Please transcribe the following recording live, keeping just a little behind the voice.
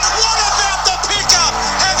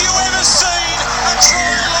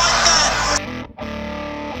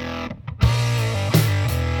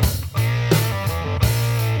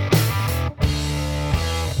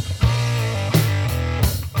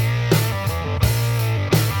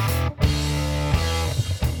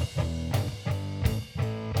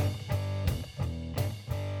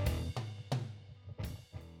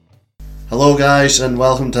guys, and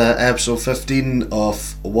welcome to episode 15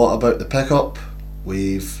 of What About the Pickup.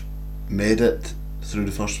 We've made it through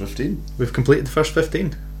the first 15. We've completed the first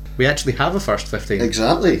 15. We actually have a first 15.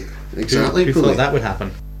 Exactly. Who thought that would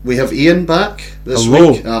happen? We have Ian back this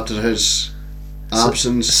Hello. week after his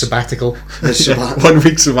absence. Sabbatical. His 1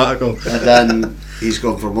 week sabbatical. And then he's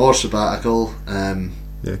gone for more sabbatical.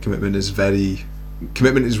 Commitment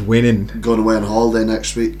is waning. Going away on holiday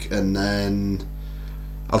next week, and then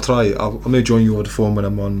I'll try. I'm going to join you over the phone when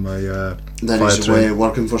I'm on my then fire he's train. away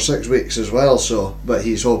working for 6 weeks as well. So, but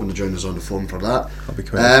he's hoping to join us on the phone for that. I'll be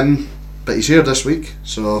committed. But he's here this week,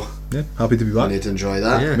 so Yeah, happy to be we back. need to enjoy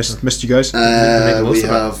that. Yeah. Missed you guys. Make the most We of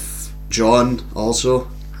it. have John also,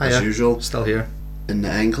 as Hiya. usual, Still here. in the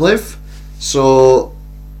Enclave. So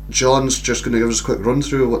John's just going to give us a quick run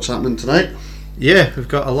through of what's happening tonight. Yeah, we've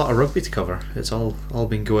got a lot of rugby to cover. It's all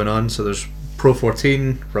been going on. So there's Pro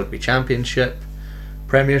 14, Rugby Championship,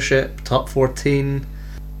 Premiership, Top 14.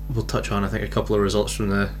 We'll touch on, I think, a couple of results from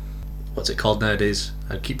the, what's it called nowadays?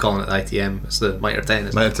 I keep calling it the ITM. It's the Mitre 10,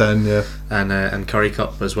 isn't it? Mitre 10, yeah. And Curry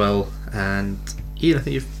Cup as well. And Ian, I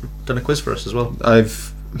think you've done a quiz for us as well.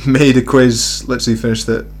 I've made a quiz, literally finished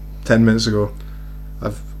it 10 minutes ago.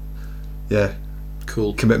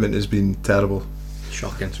 Cool. Commitment has been terrible.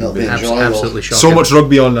 Shocking. It's It'll be been enjoyable. absolutely shocking. So much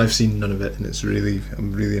rugby on, I've seen none of it, and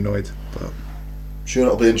I'm really annoyed. But Sure,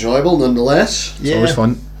 it'll be enjoyable nonetheless. it's always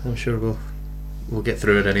fun. I'm sure we'll get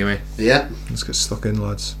through it anyway. Yeah. Let's get stuck in,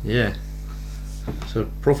 lads. Yeah. So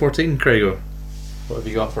Pro 14, Craigo, what have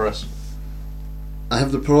you got for us? I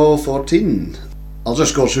have the Pro 14. I'll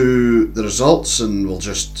just go through the results and we'll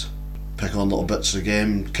just pick on little bits of the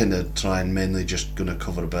game. Kind of try and mainly just going to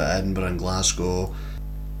cover a bit of Edinburgh and Glasgow.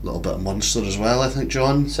 A little bit of Munster as well, I think,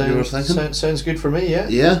 John, you were thinking? Sounds good for me, yeah.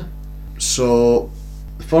 Yeah. So,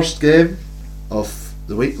 the first game of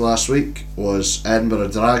the week last week was Edinburgh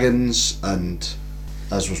Dragons, and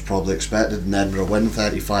as was probably expected, an Edinburgh win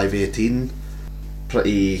 35-18.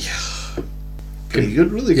 Pretty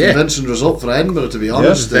good, really Yeah. convincing result for Edinburgh, to be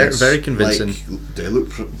honest. very- It's very convincing. like, they look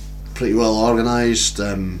pretty well organised.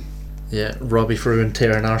 Yeah, Robbie Frew and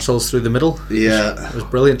tearing arseholes through the middle. Yeah, It was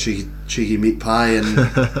brilliant. cheeky meat pie and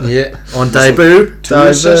Yeah, on debut. two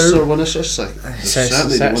assists or one assist. Like,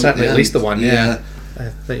 Certainly the one at least the one, yeah. Yeah. I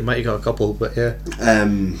think you might have got a couple, but yeah.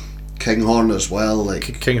 Kinghorn as well,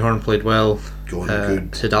 like Kinghorn played well. going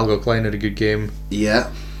good. Hidalgo Klein had a good game. Yeah.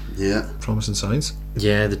 Promising signs,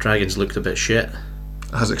 Yeah, the Dragons looked a bit shit.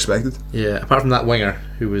 as expected. Yeah, apart from that winger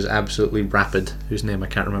who was absolutely rapid, whose name I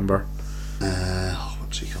can't remember.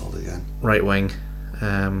 What's he called again? Right wing.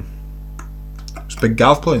 It's Big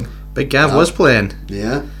Gav playing. Big Gav was playing.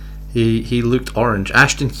 Yeah. He looked orange.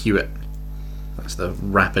 Ashton Hewitt, that's the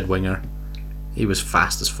rapid winger. He was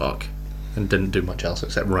fast as fuck and didn't do much else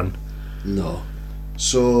except run. No.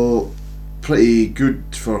 So pretty good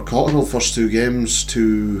for Cotterill. First two games,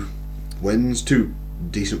 two decent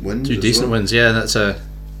wins. Two as decent well. wins, yeah. It's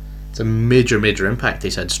a major impact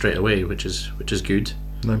he's had straight away, which is good.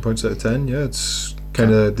 9 points out of 10, yeah. It's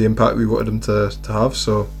kind of the impact we wanted him to have,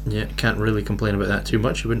 so Yeah, can't really complain about that too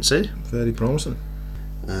much, you wouldn't say? very promising.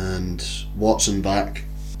 And Watson back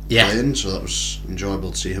playing, so that was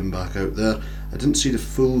enjoyable to see him back out there. I didn't see the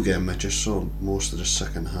full game. I just saw most of the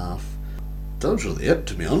second half. That was really it,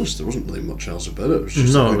 to be honest. There wasn't really much else about it. It was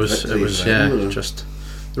just No, a it good was victory for yeah, Edinburgh. just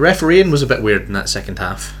the refereeing was a bit weird in that second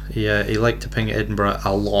half. He liked to ping at Edinburgh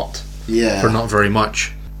a lot Yeah. for not very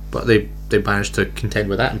much, but they managed to contend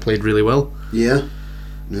with that and played really well. Yeah.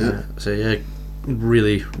 So yeah,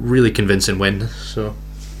 really convincing win. So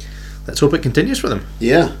let's hope it continues for them.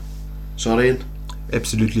 Yeah. Sorry, Ian.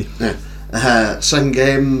 Absolutely. Second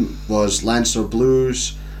game was Leinster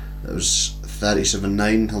Blues. It was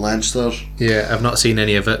 37-9 to Leinster. Yeah, I've not seen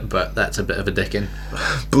any of it, but that's a bit of a dicking.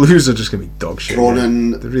 Blues are just going to be dog shit.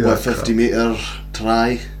 Cronin They really with are 50 metre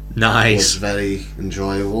try was Nice. very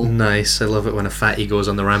enjoyable. Nice. I love it when a fatty goes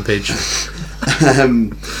on the rampage.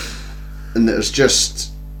 And it was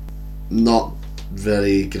just not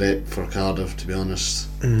very great for Cardiff, to be honest.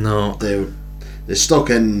 No. They stuck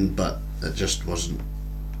in, but it just wasn't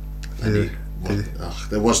any.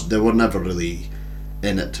 They were never really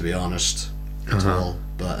in it, to be honest, at all.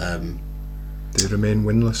 But They remain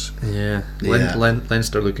winless. Yeah. Yeah.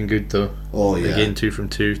 Leinster looking good though. oh yeah, Again, 2 from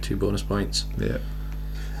 2 bonus points. Yeah.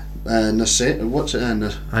 what's it in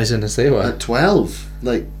Aizen Nasewa. at 12?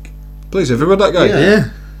 Like, Plays everywhere, that guy. Yeah. Yeah,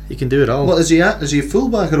 he can do it all. what is he at? Is he a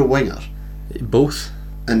fullback or a winger? Both.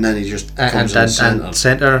 And then he just And comes in centre. and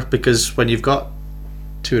centre, because when you've got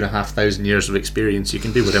 2,500 years of experience, you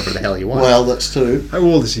can do whatever the hell you want. Well, that's true. How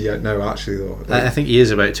old is he out now, actually, though? I think he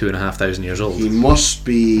is about 2,500 years old. He must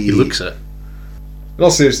be. He looks it. In all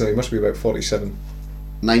seriousness, he must be about 47.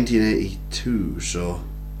 1982, so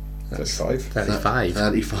 35. 35.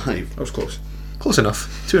 35. That was close. Close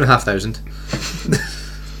enough. 2,500.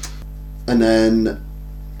 And then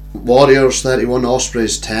Warriors 31,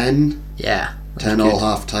 Ospreys 10. Yeah. 10 all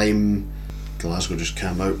half time. Glasgow just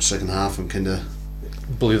came out second half and kind of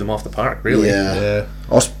Blew them off the park, really. Yeah.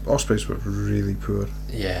 Ospreys were really poor.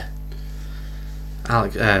 Yeah.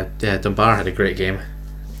 Dunbar had a great game.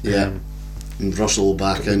 Yeah. And Russell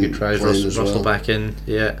back in Good tries. playing as Russell well. back in,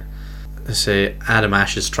 yeah. I say Adam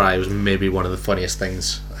Ash's try was maybe one of the funniest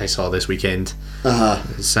things I saw this weekend.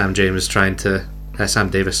 Sam Davis,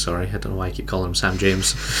 sorry, I don't know why I keep calling him Sam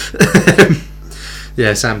James.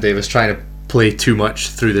 Yeah, Sam Davis trying to play too much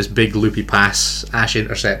through this big loopy pass. Ash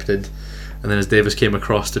intercepted, and then as Davis came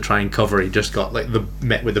across to try and cover, he just got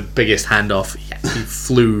met with the biggest handoff. He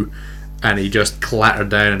flew and he just clattered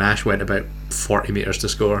down, and Ash went about 40 metres to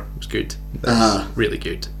score. It was good. Really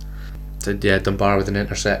good. So yeah, Dunbar with an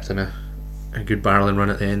intercept and a good barreling run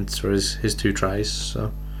at the end for his 2 tries.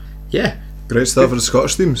 So yeah, Great start for the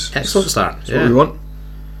Scottish teams. excellent start. That's what we want.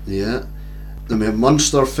 Yeah. Then we have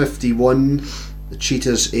Munster 51, the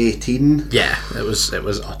Cheetahs 18. Yeah, it was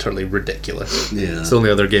utterly ridiculous. Yeah. It's the only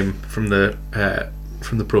other game from the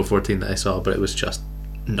Pro 14 that I saw, but it was just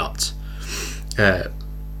nuts.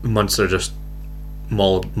 Munster just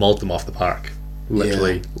mauled them off the park.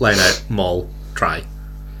 Literally, line out, maul, try,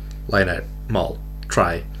 line out, maul,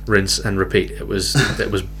 try, rinse and repeat. It was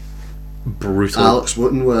brutal. Alex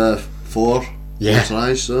Wooten with 4 Yeah.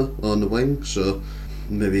 tries on the wing, so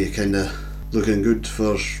maybe kind of looking good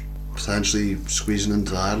for potentially squeezing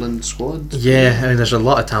into the Ireland squad. Yeah, I mean, there's a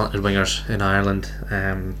lot of talented wingers in Ireland,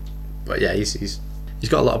 but yeah, he's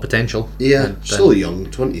got a lot of potential. Yeah, And, still young,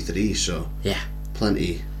 23, so yeah,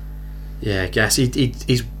 plenty. yeah. I guess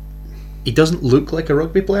he doesn't look like a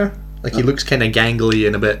rugby player. Like he looks kind of gangly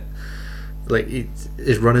and a bit like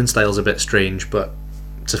his running style's a bit strange, but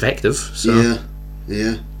it's effective. So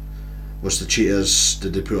Yeah. Was the Cheetahs,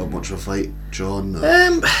 did they put up much of a fight, John?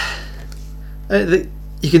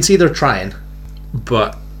 you can see they're trying,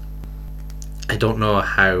 but I don't know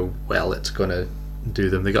how well it's going to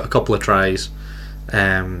do them. They got a couple of tries.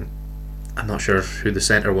 I'm not sure who the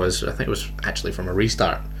centre was. I think it was actually from a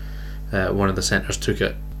restart. One of the centres took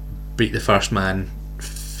it, beat the first man,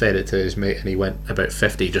 fed it to his mate, and he went about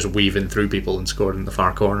 50, just weaving through people and scored in the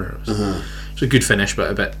far corner. It was a good finish,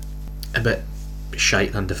 but a bit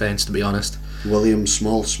shite on defence, to be honest. William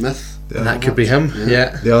Small Smith. And that could be him.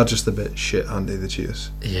 Yeah. They are just a bit shit, aren't they, the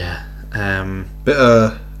Cheetahs? Yeah. Bit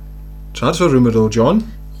of transfer rumour though,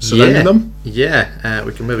 John, surrounding them. Yeah,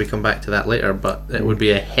 we can maybe come back to that later, but it would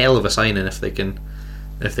be a hell of a signing if they can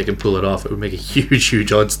pull it off. It would make a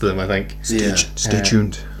huge odds to them, I think. Stay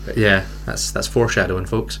tuned. But yeah, that's foreshadowing,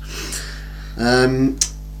 folks.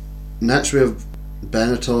 Next we have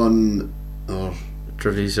Benetton or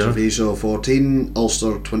Treviso. 14,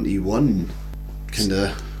 Ulster 21. Kind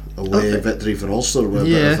of away victory for Ulster with a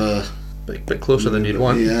bit of a Bit closer than you'd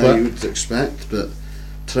want. Yeah, but you would expect, but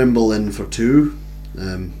Trimble in for 2.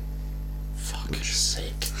 fuck's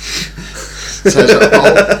sake. Says it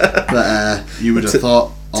all. But you would have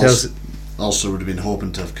thought tells- Ulster would have been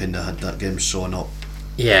hoping to have kind of had that game sewn up.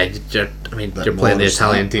 Yeah, you're Bit playing the more Italian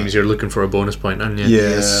snap, teams. You're looking for a bonus point, aren't you?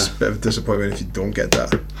 Yeah, it's a bit of a disappointment if you don't get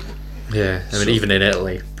that. Yeah, I mean, even in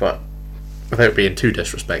Italy, but without being too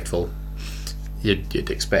disrespectful, you'd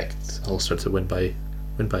expect Ulster to win by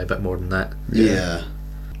a bit more than that. Yeah.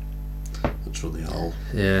 That's really all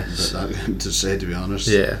Yeah. that to say, to be honest.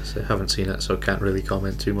 Yeah, so I haven't seen it, so can't really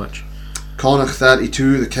comment too much. Connacht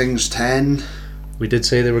 32, the Kings 10. We did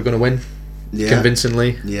say they were going to win Yeah.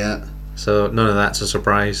 convincingly, Yeah. so none of that's a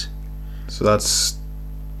surprise. So that's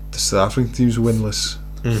the South African team's winless.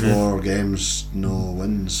 4 games, no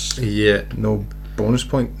wins. Yeah, No bonus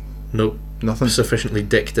point. nope. Nothing. Sufficiently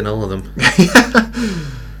dicked in all of them.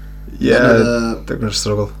 Yeah, And, they're going to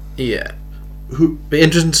struggle. Yeah. who Be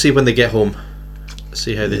interesting to see when they get home.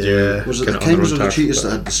 See how they Yeah. do. was it? kinda The on Kings road or the turf, Cheetahs but-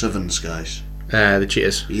 that had the 7s, guys? The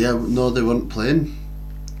Cheetahs. Yeah, no, they weren't playing.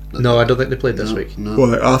 No, I don't think they played this No, week. No. Well,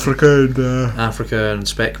 like Africa and Africa and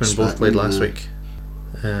Speckman both played Speckman, last yeah. week.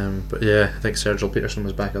 But yeah, I think Sergio Peterson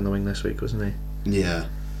was back on the wing this week, wasn't he? Yeah.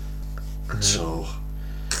 So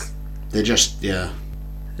they just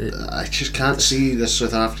I just can't see the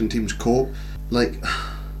South African teams cope. Like,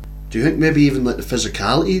 do you think maybe even like the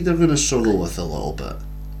physicality they're going to struggle with a little bit?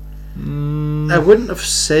 I wouldn't have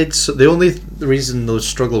said so. The only reason they'll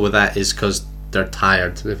struggle with that is because they're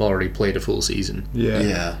tired. They've already played a full season. yeah.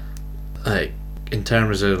 Yeah. Like, in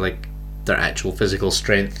terms of like their actual physical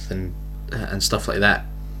strength and stuff like that,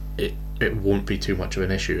 it won't be too much of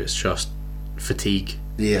an issue. It's just fatigue,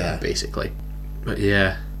 Yeah. basically. But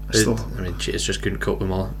yeah, Still- It's just couldn't cope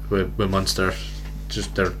with Munster.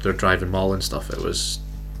 Just their driving maul and stuff. It was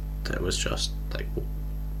just like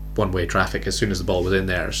one way traffic. As soon as the ball was in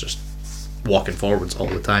there, it's just walking forwards all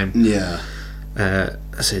the time. Yeah.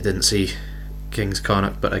 I say didn't see Kings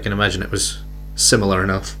Connacht, but I can imagine it was similar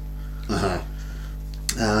enough. Uh-huh.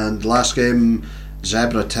 And last game,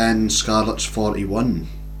 Zebra 10, Scarlets 41.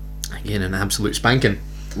 Again, an absolute spanking.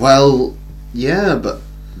 Well, yeah, but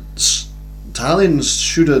Italians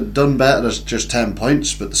should have done better as just 10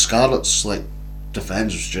 points, but the Scarlets, like,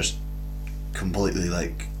 defence was just completely,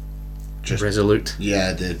 like, just, Resolute.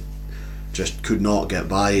 yeah, they just could not get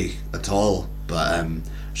by at all. But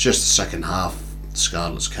it's just the second half, the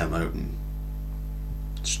Scarlets came out and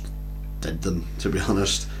just did them, to be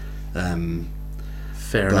honest.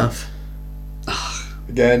 Fair But- enough.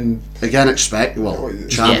 Again,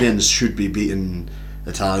 Champions should be beating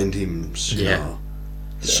Italian teams, you Yeah. know.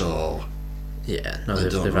 So, Yeah, no, I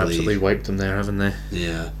they've don't really- absolutely wiped them there, haven't they?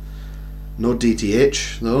 yeah. No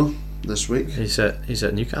DTH, though, this week. He's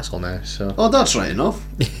at Newcastle now, so Oh, that's right enough.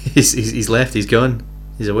 he's left. He's gone.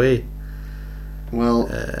 He's away. Well,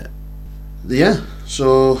 yeah,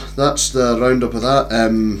 so that's the roundup of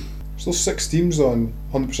that. still 6 teams on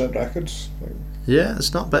 100% records. Like, Yeah,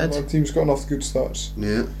 it's not a bad. lot of teams got off the good starts.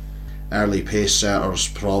 Yeah. Early pace setters,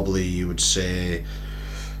 probably, you would say,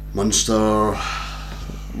 Munster,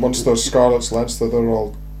 Munster, Scarlets, Leinster, they're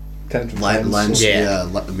all 10 from 10. Leinster, Yeah.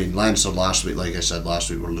 I mean, Leinster last week, like I said last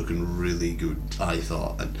week, were looking really good, I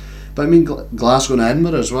thought. But I mean, Glasgow and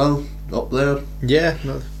Edinburgh as well, up there. Yeah,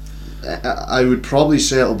 no, I would probably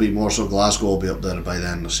say it'll be more so Glasgow will be up there by the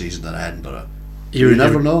end of the season than Edinburgh. you You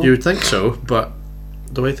never know. You would think so, but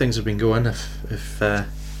the way things have been going, if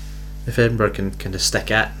Edinburgh can kind of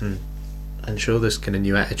stick at and show this kind of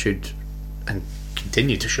new attitude and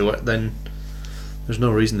continue to show it, then there's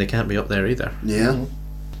no reason they can't be up there either. Yeah.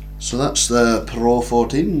 So that's the Pro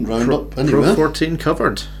 14 roundup. Pro Anyway. 14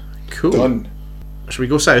 covered. Cool. Done. Should we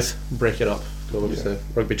go south? Break it up. Go over to Yeah. the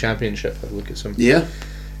Rugby Championship. Have a look at some Yeah.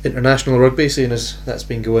 international rugby, seeing as that's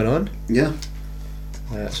been going on. Yeah.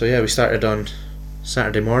 So yeah, we started on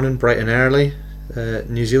Saturday morning, bright and early.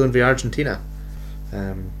 New Zealand v Argentina.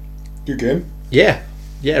 Good game. Yeah,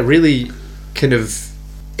 really kind of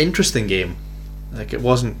interesting game. Like, it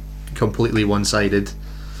wasn't completely one-sided.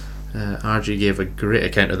 RG gave a great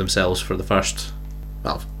account of themselves for the first,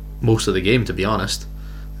 well, most of the game, to be honest.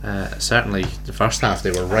 Certainly the first half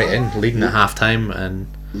they were right in, leading at half time and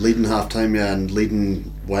Leading half time, yeah, and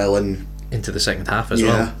leading well in. into the second half as yeah.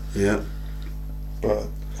 well. Yeah. But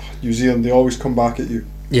New Zealand, they always come back at you.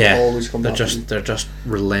 Yeah, Always come they're back at you. they're just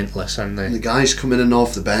relentless, aren't And the they? guys coming in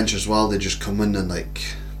off the bench as well, they just come in and, like,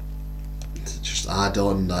 just add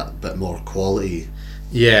on that bit more quality.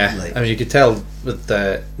 Yeah, Like- I mean, you could tell with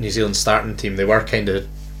the New Zealand starting team, they were kind of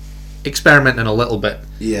experimenting a little bit.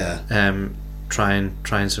 Yeah.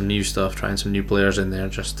 Trying some new stuff, trying some new players in there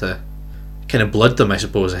just to kind of blood them, I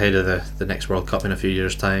suppose, ahead of the next World Cup in a few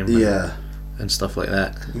years' time. Yeah. and stuff like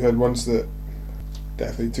that. You had ones that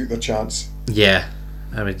definitely took their chance. Yeah,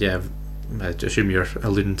 I mean, yeah, I assume you're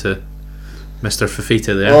alluding to Mr.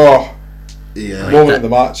 Fafita there. Oh, Yeah. Like moment that- of the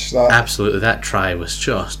match. That Absolutely, that try was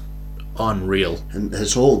just unreal. And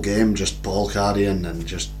his whole game just ball carrying and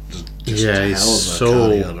just Yeah, a he's hell of a so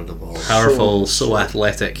carrier of the ball. Powerful, So- so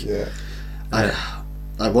athletic. yeah.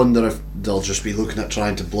 I wonder if they'll just be looking at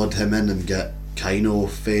trying to blood him in and get Kaino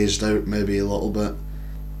phased out maybe a little bit.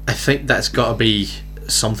 I think that's got to be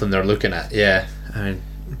something they're looking at. Yeah, I mean,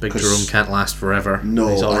 Big 'Cause- Jerome can't last forever. No,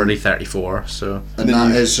 He's already and- 34, so And then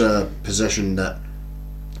that you- is a position that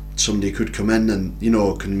somebody could come in and,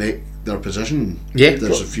 can make their position. Yeah.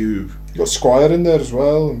 There's a few. You got Squire in there as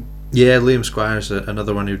well. And yeah, Liam Squire's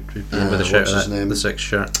another one who'd be in with a shirt what's of his that, name? the 6th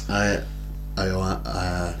shirt.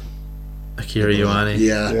 Akira Ioane.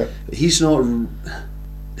 Yeah. Yeah. He's not.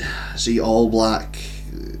 Is he all black?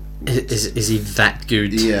 Is he that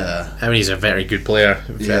good? Yeah. I mean, he's a very good player,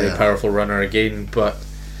 very Yeah. powerful runner again, but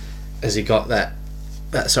has he got that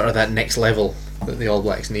sort of that next level that the All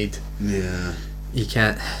Blacks need? Yeah. You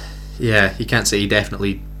can't say he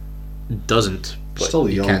definitely doesn't, but Still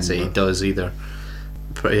you young, can't say he but- does either.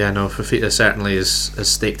 But yeah, no, Fafita certainly has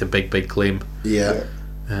staked a big claim. Yeah.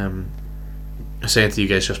 Yeah. I was saying to you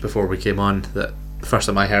guys just before we came on that the first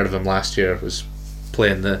time I heard of him last year was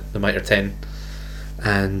playing the Mitre 10,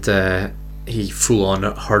 and he full on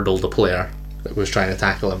hurdled a player that was trying to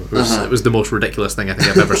tackle him. It was the most ridiculous thing I think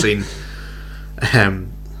I've ever seen.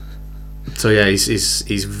 So yeah,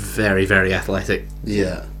 he's very, very athletic,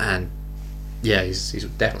 Yeah. and yeah, he's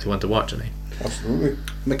definitely one to watch, isn't he? Absolutely.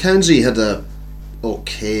 Mackenzie had a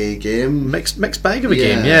okay game. Mixed bag of a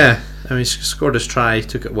game, yeah. I mean, he scored his try,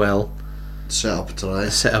 took it well, Set up a try.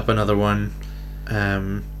 set up another one.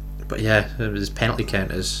 But yeah, his penalty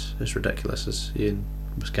count is ridiculous, as Ian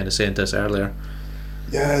was kind of saying to us earlier.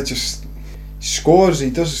 Yeah, just he scores. He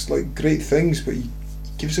does like great things, but he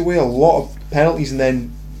gives away a lot of penalties. And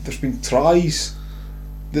then there's been tries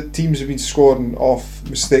that teams have been scoring off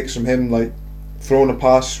mistakes from him, like throwing a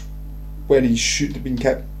pass when he should have been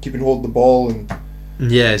keeping hold of the ball, and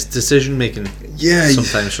Yeah, his decision making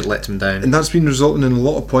sometimes should let him down. and that's been resulting in a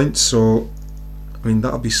lot of points. So I mean,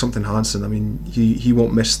 that'll be something Hansen. I mean, he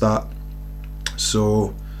won't miss that.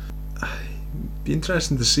 So be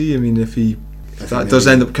interesting to see. I mean, if that does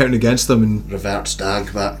end up counting against them, and Reverts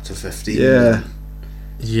Dag back to 15. Yeah.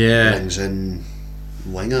 Yeah, Brings in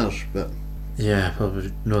wingers, but yeah. Well,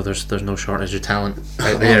 no, there's no shortage of talent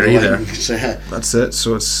out there either. that's it.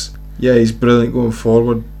 So it's he's brilliant going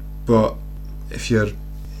forward. But if you're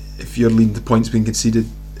leading to points being conceded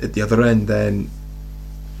at the other end, then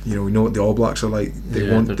we know what the All Blacks are like. They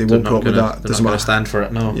won't put up with that. They're not going to stand for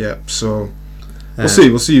it. No. Yeah. So we'll see.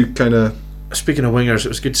 We'll see. Kind of. Speaking of wingers, it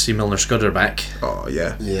was good to see Milner Scudder back. Oh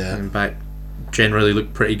yeah. Yeah. And back generally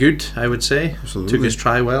looked pretty good, I would say. Absolutely. Took his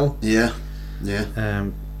try well. Yeah.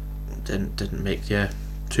 Didn't make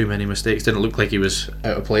too many mistakes. Didn't look like he was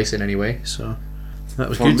out of place in any way. So that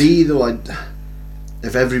was For good. me though,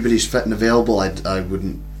 if everybody's fit and available, I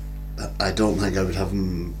wouldn't. I don't think I would have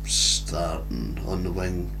him starting on the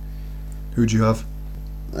wing. Who'd you have?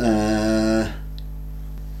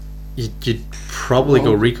 You'd probably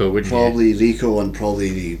go Rico, wouldn't you? Probably Rico and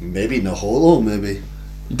probably maybe Naholo, maybe.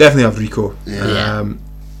 You definitely have Rico. Yeah.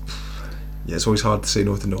 Yeah, it's always hard to say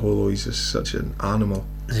no to Naholo. He's just such an animal.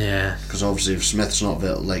 Yeah. Because obviously if Smith's not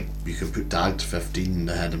available, like you could put Dag to 15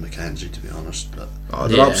 ahead of Mackenzie, to be honest. But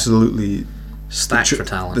They're Yeah. absolutely Stacked for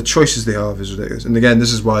talent. The choices they have is ridiculous. And again,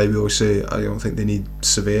 this is why we always say I don't think they need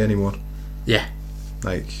Seve anymore. Yeah.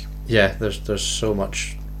 Like, Yeah, there's so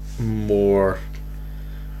much more.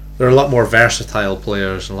 There are a lot more versatile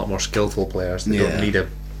players and a lot more skillful players. They Yeah. don't need a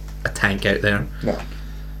tank out there. no.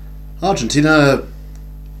 Argentina,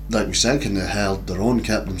 like we said, kind of held their own,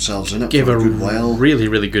 kept themselves in it Gave for a a good while. really,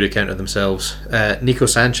 really good account of themselves. Nico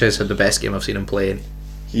Sanchez had the best game I've seen him play in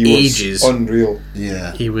He was ages. unreal.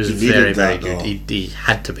 Yeah, He was needed very, very that, good. though. He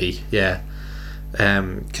had to be, yeah.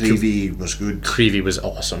 Creevy was good. Creevy was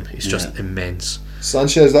awesome. He's just Yeah. immense.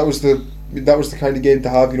 Sanchez, that was the kind of game to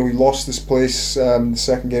have. He lost this place the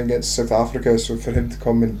second game against South Africa, so for him to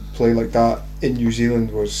come and play like that in New Zealand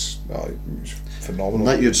was phenomenal.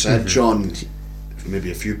 Like you'd said, Mhm. John, maybe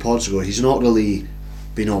a few pods ago, he's not really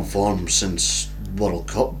been on form since World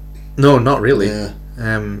Cup. No, not really. Yeah,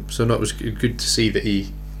 So no, it was good to see that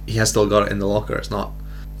he has still got it in the locker. It's not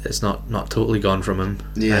totally gone from him.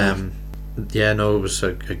 Yeah. No, it was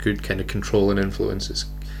a good kind of control and influence. His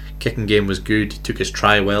kicking game was good. He took his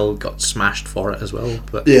try well, got smashed for it as well.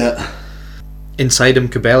 But yeah. inside him,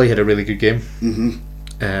 Cabelli had a really good game. Mhm.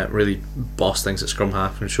 Really bossed things at scrum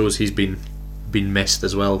half, and shows he's been missed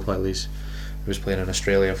as well while he was playing in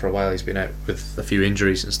Australia for a while. He's been out with a few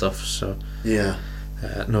injuries and stuff. So Yeah.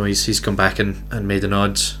 no, he's come back and made the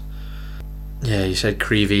odds. Yeah, you said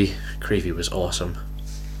Creevy. Creevy was awesome,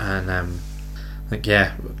 and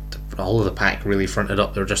all of the pack really fronted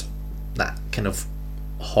up. They're just that kind of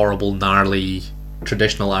horrible, gnarly,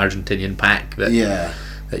 traditional Argentinian pack that Yeah.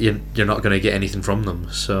 that you're not going to get anything from them.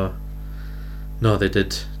 So no, they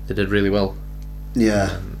did really well.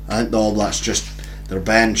 Yeah. I think the All Blacks just their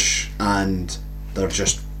bench and they're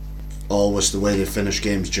just always the way they finish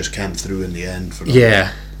games just came through in the end for them.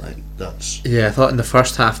 Yeah, Like that's yeah. I thought in the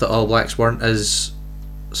first half the All Blacks weren't as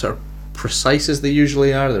sort of precise as they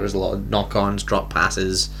usually are. There was a lot of knock-ons, drop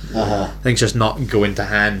passes, things just not going to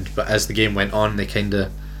hand. But as the game went on, they kind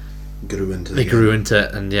of grew into they the grew game. into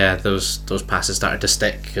it, and yeah, those passes started to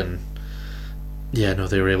stick, and yeah, no,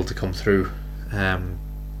 they were able to come through.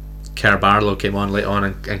 Kerr Barlow came on late on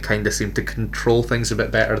and kind of seemed to control things a bit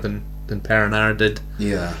better than Perinara did.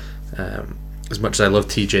 Yeah. As much as I love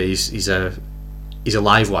TJ, he's a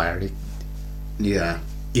live wire. Yeah.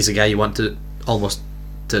 He's a guy you want to almost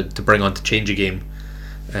to bring on to change a game,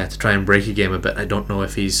 to try and break a game a bit. I don't know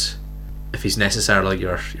if he's necessarily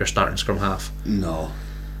your starting scrum half. No.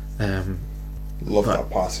 Love that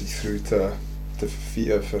pass he threw to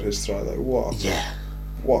Fifita for his try. Like what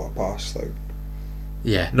a pass! Like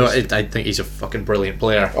No, I think he's a fucking brilliant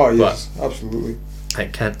player. oh yes, absolutely. I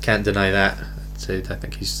can't deny that. I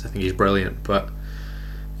think he's brilliant, but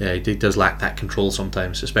yeah, he does lack that control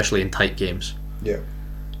sometimes, especially in tight games. Yeah.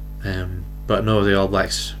 But no, the All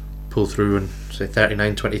Blacks pull through and say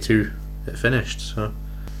 39-22 it finished. So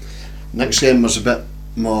Next game was a bit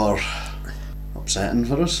more upsetting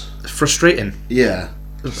for us. Frustrating, Yeah.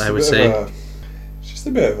 Just I a would bit say. of just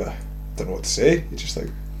a bit of a, don't know what to say. You just like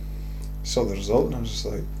saw the result and I was just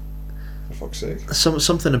like, for fuck's sake.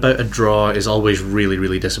 Something about a draw is always really,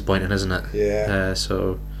 really disappointing, isn't it? Yeah.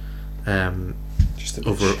 Just a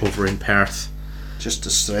bit Over in Perth. Just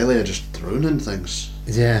Australia just ruining things.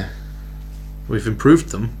 Yeah, we've improved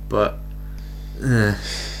them, but You're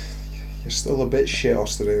still a bit shit,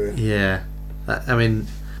 Australia. yeah, I mean,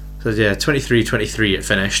 so yeah, 23-23 it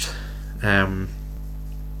finished.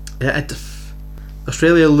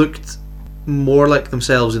 Australia looked more like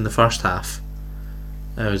themselves in the first half.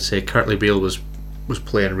 I would say Kurtley Beale was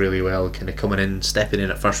playing really well, kind of coming in, stepping in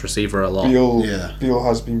at first receiver a lot. Beale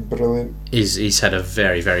has been brilliant. He's had a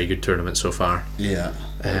very, very good tournament so far. Yeah.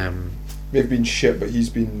 They've been shit, but he's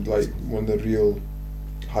been like one of the real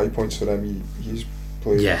high points for them. He's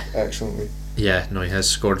played excellently. Yeah, no, he has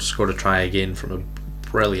scored a try again from a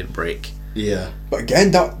brilliant break. Yeah. But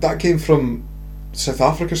again, that came from South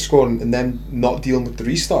Africa scoring and then not dealing with the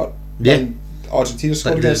restart. Yeah. And Argentina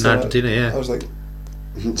scored That against did in them. Argentina, yeah. I was like,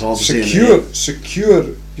 It's obviously secure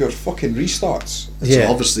your fucking restarts. It's Yeah.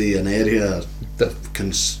 obviously an area that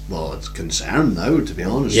it's concerned now, to be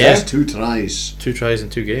honest. Yeah. There's 2 tries. 2 tries in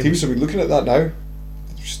 2 games. Teams will be looking at that now.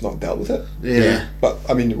 They've just not dealt with it. Yeah. But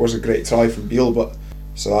I mean, it was a great try from Beale, but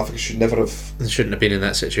South Africa should never have. They shouldn't have been in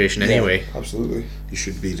that situation anyway. Yeah, absolutely. You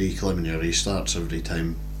should be reclaiming your restarts every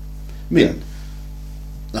time. I mean,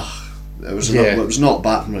 it was not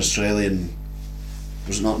back from Australian.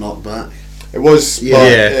 Was it not knocked back? It was,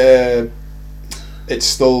 Yeah. but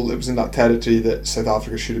it was in that territory that South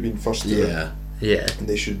Africa should have been first to it, Yeah. Yeah. and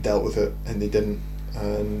they should have dealt with it, and they didn't,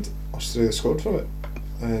 and Australia scored from it,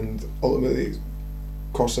 and ultimately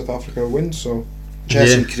cost South Africa a win. So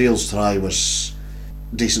Jesse Creel's try was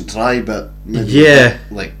a decent try, but maybe Yeah.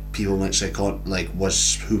 like people might say,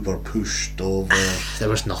 was Hooper pushed over? There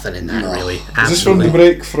was nothing in that No. really. is this from Absolutely. the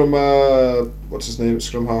break from what's his name at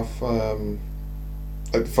scrum half,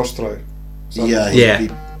 like the first try? Is that Yeah, Yeah. He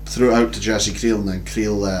threw it out to Jesse Creel, and then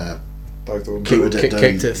Creel dived over? Kicked it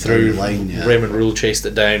Kicked it through. down the line, yeah. Raymond Rule chased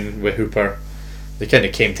it down with Hooper. They kind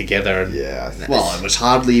of came together. And Yeah, Well, it was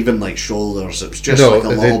hardly even like shoulders. It was just no, like a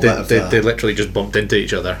little bit of they literally just bumped into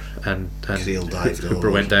each other, and Creel dived Hooper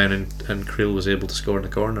over. went down, and Creel was able to score in the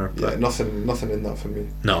corner. yeah, But nothing in that for me.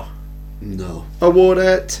 no, No. I want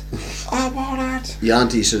it. I want it.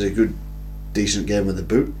 Yantis had a good, decent game with the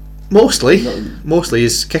boot. Mostly, No.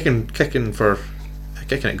 his kicking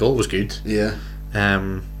at goal was good. Yeah.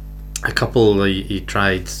 A couple he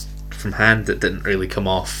tried from hand that didn't really come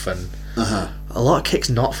off, and a lot of kicks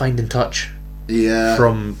not finding touch Yeah.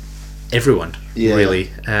 from everyone. Yeah. Really,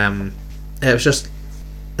 it was just,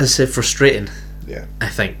 as I say, frustrating. Yeah. I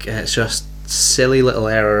think it's just silly little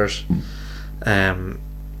errors.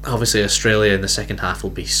 Obviously, Australia in the second half will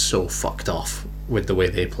be so fucked off with the way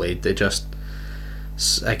they played. They just,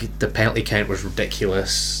 like, the penalty count was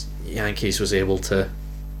ridiculous. Yankees was able to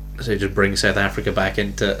just bring South Africa back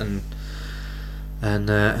into it, and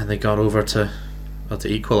they got over to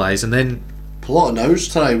equalise, and then Polotano's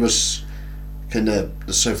try was kind of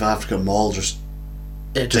the South African maul just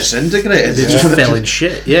it just disintegrated. they just fell in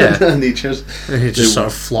shit. Yeah, and he just and he just sort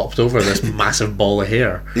of flopped over this massive ball of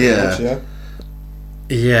hair. yeah.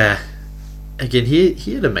 Yeah. Again,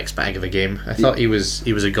 he had a mixed bag of a game. I thought he was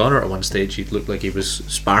a goner at one stage. He looked like he was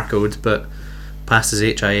sparkled, but passed his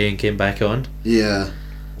HIA and came back on. Yeah.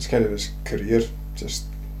 It's kind of his career, just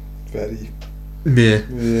very. Yeah.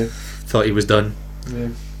 Yeah. Thought he was done. Yeah.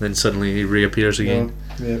 Then suddenly he reappears again.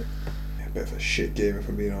 Yeah. A bit of a shit game, if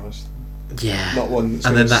I'm being honest. Yeah. Not one that's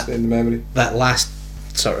And going then to stay in the memory. That last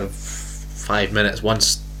sort of 5 minutes,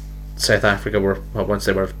 once South Africa once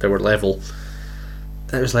they were level,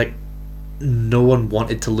 it was like no one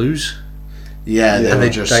wanted to lose. Yeah, they Yeah. were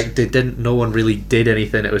And just no one really did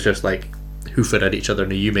anything. It was just like hoof it at each other,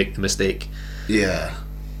 and you make the mistake. yeah.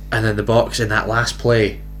 And then the box in that last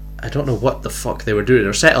play, I don't know what the fuck they were doing.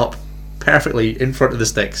 They're set up perfectly in front of the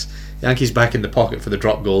sticks. Yankees back in the pocket for the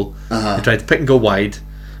drop goal. They tried to pick and go wide,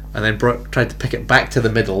 and then tried to pick it back to the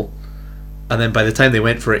middle. And then by the time they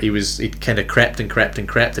went for it, he kind of crept,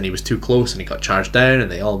 and he was too close, and he got charged down,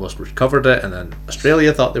 and they almost recovered it. And then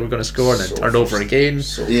Australia thought they were going to score, and then turned over again.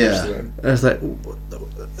 So Yeah. frustrating. I was like,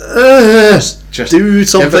 Just do give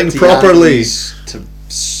something it to properly. Yankees to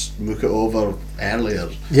smook it over earlier.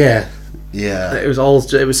 Yeah. Yeah. It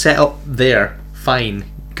was set up there. Fine,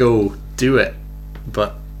 go do it,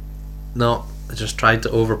 but no, they just tried to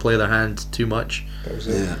overplay their hand too much. That was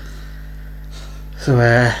it. Yeah.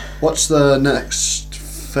 So What's the next?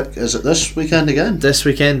 Is it this weekend again? this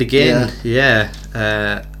weekend again, yeah.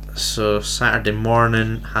 So Saturday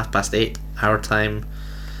morning, 8:30 our time,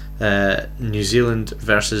 New Zealand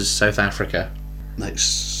versus South Africa.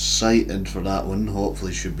 Excited for that one.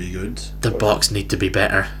 Hopefully, should be good. The Boks need to be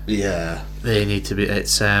better. Yeah. They need to be.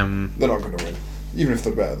 It's They're not going to win. Even if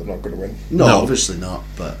they're better, they're not going to win. No, No. obviously not.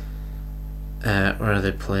 But where are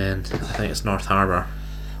they playing? I think it's North Harbour.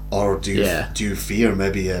 or do you Yeah. do you fear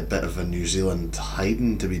maybe a bit of a New Zealand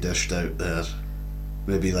hiding to be dished out there?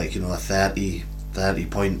 Maybe like a 30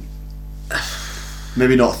 point.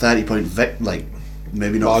 Maybe not 30-point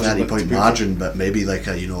maybe not Margin, 30-point but margin, but maybe like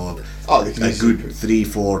a Oh, they can a easily good put-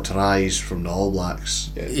 3-4 tries from the All Blacks.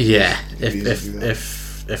 Yeah, they can if easily do that.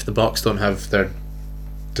 if the Boks don't have their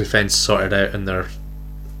defence sorted out and their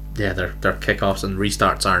kickoffs and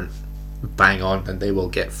restarts aren't bang on, then they will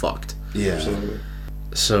get fucked. Yeah. Absolutely.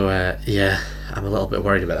 So I'm a little bit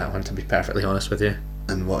worried about that one, to be perfectly honest with you.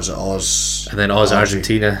 And what is it, Oz? And then Oz Aussie.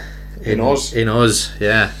 Argentina In Oz? In Oz,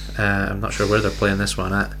 yeah. I'm not sure where they're playing this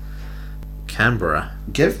one at. Canberra.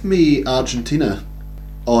 Give me Argentina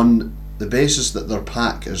on the basis that their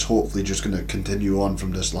pack is hopefully just going to continue on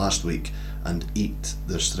from this last week and eat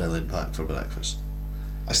the Australian pack for breakfast.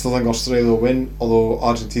 I still think Australia will win, although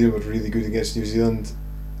Argentina were really good against New Zealand.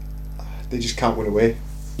 They just can't win away.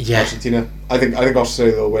 Yeah, Argentina. I think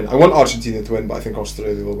Australia will win. I want Argentina to win, but I think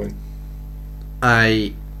Australia will win.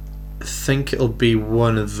 I think it'll be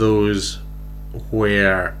one of those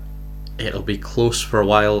where it'll be close for a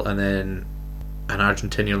while and then an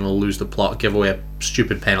Argentinian will lose the plot, give away a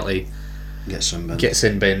stupid penalty, Get some bin. get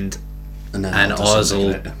sin binned, and then and onto Oz something,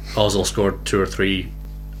 will right? Oz will score 2 or 3,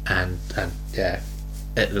 and yeah,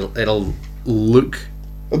 it'll look.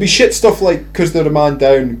 It'll be shit stuff like, because they're a man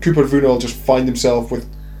down, Cooper Vuna will just find himself with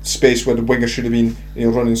space where the winger should have been, and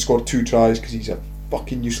he'll run and score 2 tries because he's a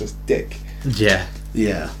fucking useless dick. Yeah,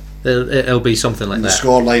 Yeah. it'll be something like And the that.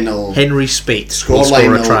 scoreline will Henry Spate will Scoreline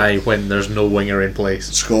score a will- try when there's no winger in place.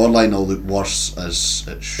 scoreline will look worse as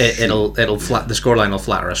it should. It'll flat. The scoreline will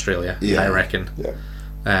flatter Australia. Yeah. I reckon.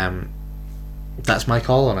 Yeah, That's my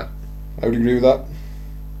call on it. I would agree with that.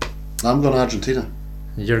 I'm going Argentina.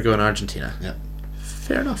 You're going Argentina. Yeah.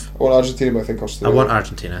 Fair enough. I want Argentina, but I think I Australia. want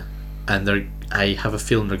Argentina, and I have a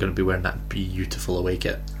feeling they're going to be wearing that beautiful away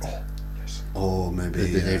kit, Oh, maybe.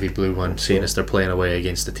 the navy blue one. Seeing as they're playing away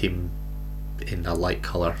against a team in a light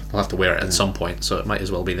colour, they'll have to wear it at some point, so it might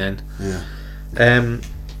as well be then. Yeah.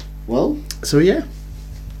 Well, So yeah,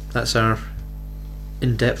 that's our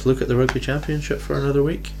in-depth look at the Rugby Championship for another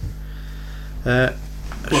week. are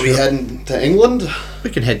we heading to England? We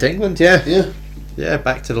can head to England, yeah. Yeah.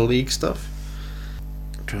 Back to the league stuff.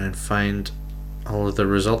 Try and find all of the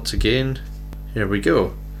results again. Here we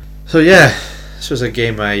go. So yeah, this was a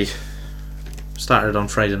game I started on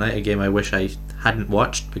Friday night, a game I wish I hadn't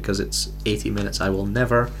watched because it's 80 minutes I will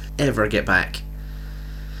never ever get back.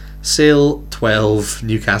 Sale 12,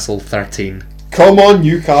 Newcastle 13. Come on,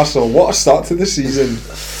 Newcastle! What a start to the season.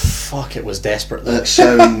 Fuck, it was desperate though. That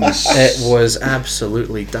sounds. It was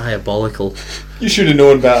absolutely diabolical. You should have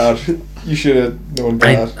known better. You should have known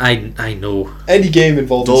better. I know. Any game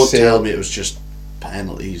involving Don't Sale. tell me it was just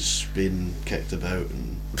penalties being kicked about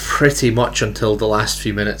and. Pretty much until the last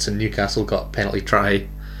few minutes and Newcastle got a penalty try.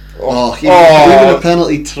 Oh, Oh. even a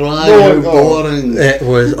penalty try. No, How oh. boring. It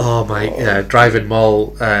was driving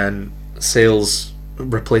Maul and Sale's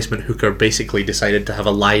replacement hooker basically decided to have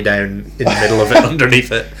a lie down in the middle of it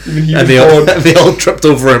underneath it, Even he and was they all tripped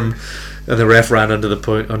over him, and the ref ran under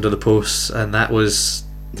the posts, and that was.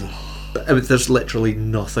 I mean, there's literally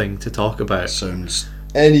nothing to talk about. Sounds.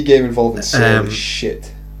 Any game involving Sale Um, is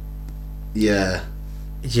shit. Yeah.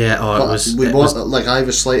 Yeah, it But was. we it want, was- like, I have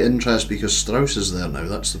a slight interest because Strauss is there now.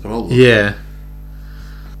 That's the problem. yeah,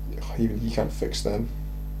 Even he can't fix them.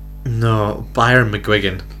 no, Byron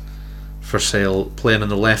McGuigan for Sale playing on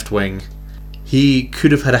the left wing. He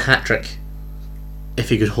could have had a hat trick if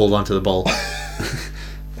he could hold on to the ball.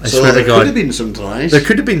 I So swear there to God. could have been some tries. There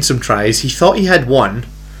could have been some tries. He thought he had one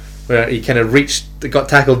where he kind of got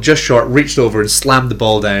tackled just short, reached over and slammed the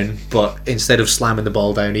ball down, but instead of slamming the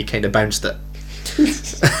ball down, he kind of bounced it.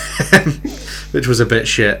 Which was a bit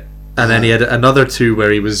shit. And then he had another two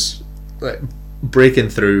where he was like, breaking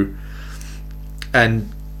through and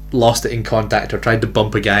lost it in contact or tried to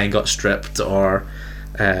bump a guy and got stripped, or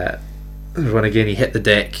when again he hit the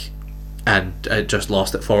deck and just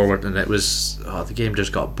lost it forward, and it was the game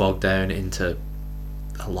just got bogged down into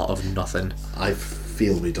a lot of nothing. I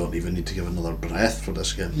feel we don't even need to give another breath for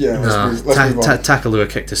this game. Yeah, No, let's move on. Takalua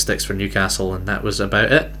kicked his sticks for Newcastle, and that was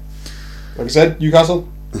about it. Like I said, Newcastle,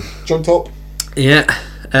 joint top, Yeah.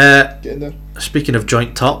 get in there. Speaking of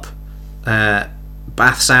joint top,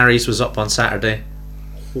 Bath Saris was up on Saturday.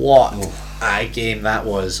 What a game that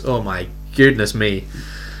was. Oh my goodness me.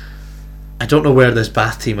 I don't know where this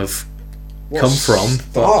Bath team have What come from,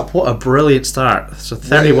 but start. what a brilliant start. So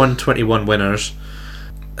 31-21 winners.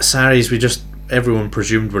 Saris, everyone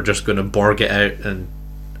presumed we're just going to Borg it out and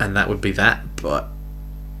that would be that, but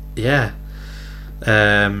yeah.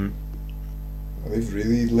 They've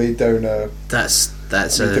really laid down a That's I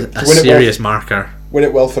mean, a to win it serious marker. win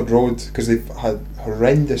at Welford Road, because they've had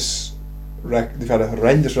horrendous they've had a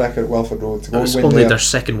horrendous record at Welford Road. To It go was and win only there, their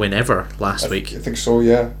second win ever last week. I think so,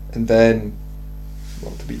 yeah. And then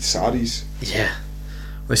to beat Saris. Yeah,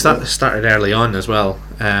 they started early on as well.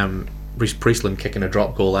 Reece Priestland kicking a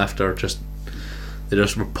drop goal after they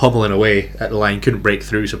just were pummeling away at the line, couldn't break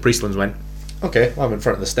through. So Priestland's went, okay, I'm in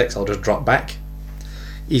front of the sticks, I'll just drop back.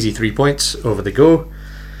 Easy 3 points over the go.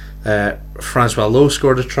 Francois Lowe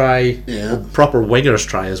scored a try, Yeah. proper winger's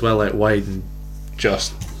try as well out wide, and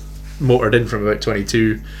just motored in from about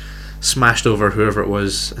 22, smashed over whoever it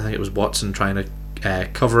was. I think it was Watson trying to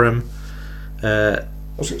cover him. I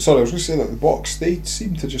was going to say that the box, they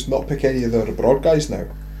seem to just not pick any of their abroad guys now.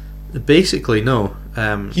 Basically, no.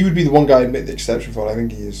 He would be the one guy I'd make the exception for. I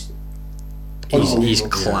think he is. He's unbelievable.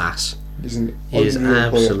 class. He's an He is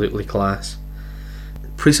unreal player. absolutely class.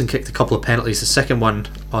 Priestland kicked a couple of penalties. The second one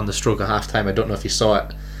on the stroke of half time, I don't know if you saw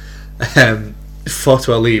it.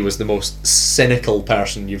 Fatou Ali was the most cynical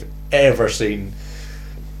person you've ever seen.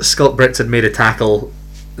 Schalk Brits had made a tackle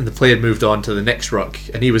and the play had moved on to the next ruck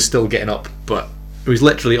and he was still getting up, but he was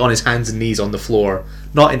literally on his hands and knees on the floor,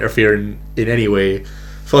 not interfering in any way.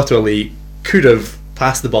 Fatou Ali could have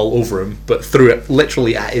passed the ball over him, but threw it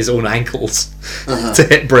literally at his own ankles to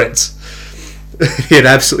hit Brits. He had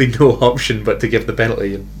absolutely no option but to give the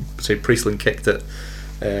penalty, and so Priestland kicked it.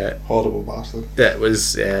 Horrible bastard. It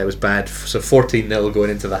was bad. So 14-0 going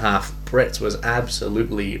into the half. Brits was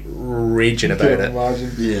absolutely raging about Can it.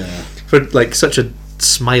 imagine. Yeah. For like such a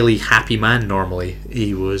smiley, happy man normally,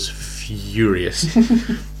 he was furious,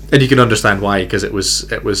 and you can understand why, because it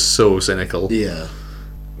was so cynical. Yeah.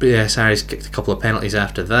 But yeah, Saris kicked a couple of penalties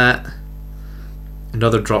after that.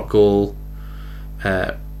 Another drop goal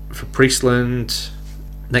for Priestland.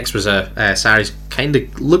 Next was Saris kind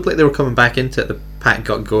of looked like they were coming back into it. The pack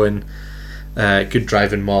got going. Good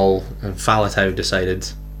driving maul, and Falatau decided,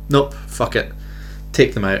 nope, fuck it,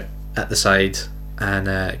 take them out at the side, and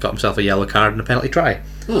got himself a yellow card and a penalty try.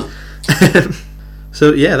 Huh.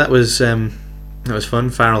 So yeah, that was fun.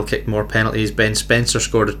 Farrell kicked more penalties. Ben Spencer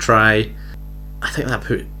scored a try. I think that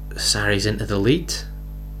put Saris into the lead,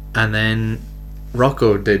 and then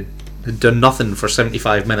Rocco had done nothing for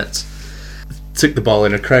 75 minutes. Took the ball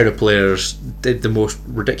in a crowd of players, did the most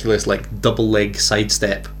ridiculous double leg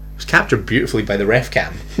sidestep. It was captured beautifully by the ref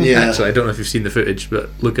cam. Yeah. Actually, I don't know if you've seen the footage, but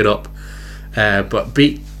look it up. But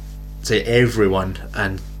beat everyone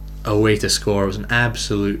and away to score. It was an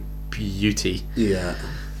absolute beauty. Yeah.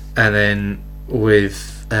 And then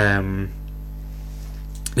with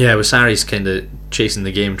Saris kind of chasing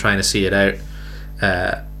the game, trying to see it out.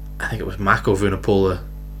 I think it was Mako Vunipola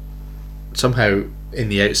somehow in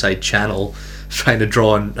the outside channel trying to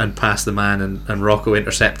draw and pass the man, and Rocco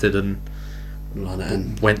intercepted and Run it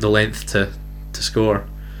in. went the length to score.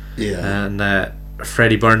 Yeah. And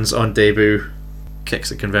Freddie Burns on debut kicks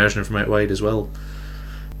the conversion from out wide as well.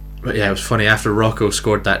 But yeah, it was funny, after Rocco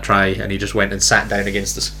scored that try and he just went and sat down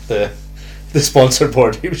against the sponsor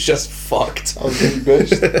board, he was just fucked. I was the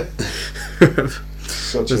best.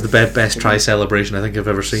 It was the best try celebration I think I've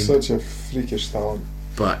ever seen. Such a freakish talent.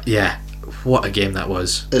 But yeah, what a game that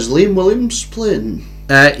was. Is Liam Williams playing?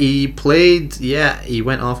 He played, he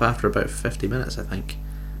went off after about 50 minutes, I think.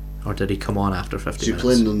 Or did he come on after 50 Is he minutes?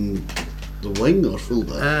 playing on the wing or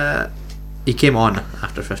fullback? He came on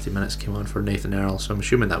after 50 minutes, came on for Nathan Earl, so I'm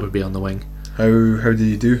assuming that would be on the wing. How did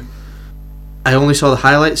he do? I only saw the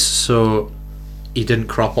highlights, so he didn't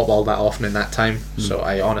crop up all that often in that time, so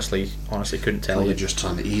I honestly couldn't tell Probably you. just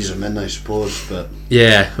trying to ease him in, I suppose. But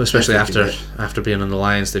Yeah, especially I think after being on the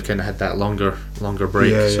Lions, they've kind of had that longer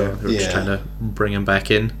break, Yeah, so yeah. they were just Yeah. trying to bring him back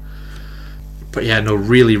in. But yeah, no,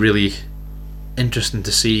 really, really interesting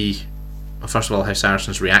to see, first of all, how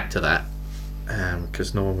Saracens react to that,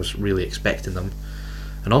 because no one was really expecting them,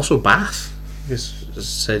 and also Bath, because as I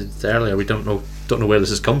said earlier, we don't know where this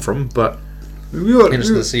has come from, but We were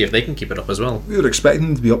interesting to see if they can keep it up as well. we were expecting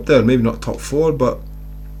them to be up there, maybe not top four, but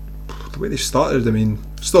the way they started, I mean,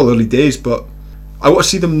 still early days, but I want to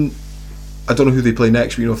see them. I don't know who they play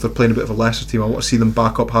next, but if they're playing a bit of a lesser team, I want to see them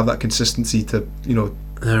back up, have that consistency to,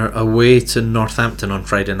 They're away to Northampton on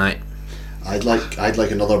Friday night. I'd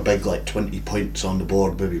like another big 20 points on the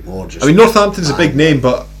board, maybe more. Just I mean, Northampton's a big name,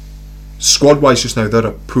 but squad-wise just now, they're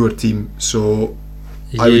a poor team, so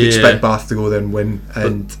I would Yeah. expect Bath to go there and win,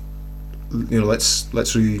 and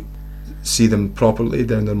let's really see them properly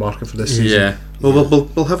down their marker for this season. Yeah. Well,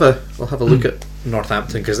 we'll have a look at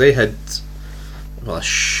Northampton, because they had a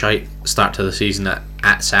shite start to the season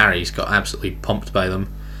at Sarries. Got absolutely pumped by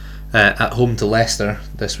them at home to Leicester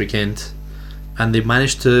this weekend, and they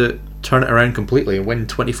managed to turn it around completely and win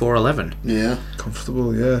 24-11. Yeah.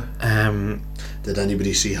 Comfortable, yeah. Did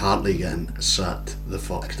anybody see Hartley getting sat the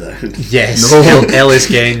fuck down? Yes, No. Ellis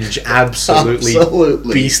Genge absolutely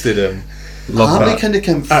Absolutely. beasted him. Love Hartley that. kind of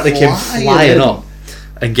came Hartley came flying in, up,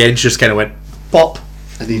 and Genge just kind of went pop,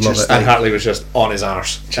 and he Love just it. and Hartley was just on his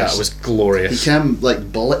arse. That was he glorious. came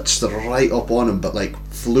like blitzed right up on him, but like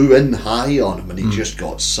flew in high on him, and he just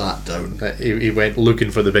got sat down. He went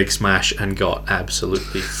looking for the big smash and got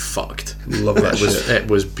absolutely fucked. Love that shit. It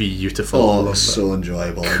was beautiful. Oh, it was so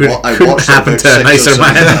enjoyable. Couldn't I watched it happen about to a 6 or nicer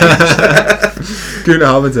 7 man. times. Couldn't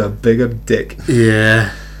happen to a bigger dick.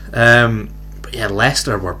 Yeah. But yeah,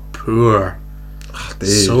 Leicester were poor.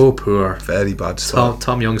 So poor. Very bad stuff.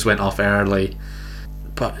 Tom Youngs went off early,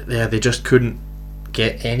 but yeah, they just couldn't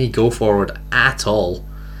get any go forward at all.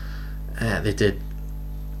 They did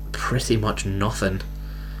pretty much nothing.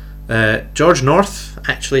 George North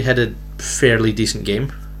actually had a fairly decent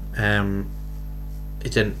game. He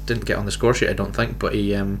didn't get on the score sheet, I don't think, but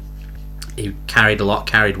he carried a lot,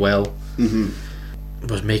 carried well,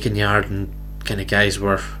 was making yard, and kind of guys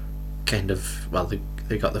were kind of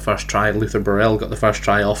they got the first try. Luther Burrell got the first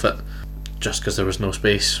try off it, just because there was no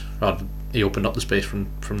space. He opened up the space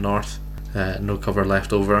from North, no cover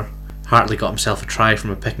left over. Hartley got himself a try from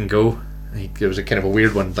a pick and go. It was a kind of a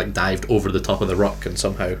weird one, like dived over the top of the ruck and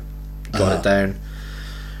somehow got it down.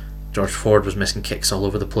 George Ford was missing kicks all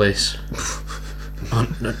over the place.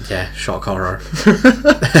 Yeah, shock horror.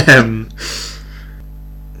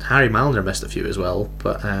 Harry Malner missed a few as well,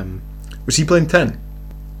 but Was he playing 10?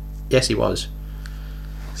 yes, he was.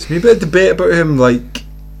 There's maybe a debate about him, like,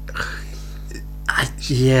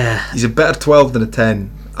 Yeah, he's a better 12 than a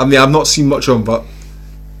 10. I mean, I've not seen much of him, but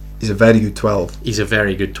he's a very good 12. he's a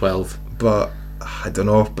very good 12. But I don't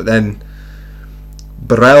know. But then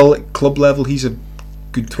Burrell at club level, he's a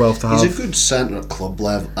good 12 to have. He's a good centre at club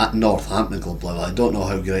level, at Northampton club level. I don't know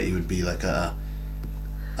how great he would be like at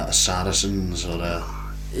a Saracens or a.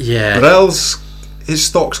 Yeah, Burrell's, his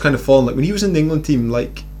stock's kind of fallen. Like when he was in the England team,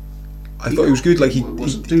 like I thought he was good. Like he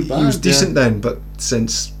wasn't too he bad, was decent yeah. then, but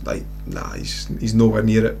since he's nowhere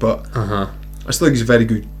near it. But uh-huh. I still think he's a very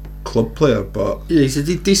good club player. But He's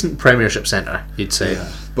a decent Premiership centre, you'd say. Yeah.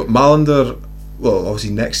 but Malander, well,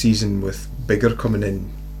 obviously next season with Bigger coming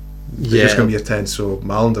in, Bigger's going to be a 10. So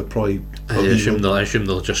Malander probably. I assume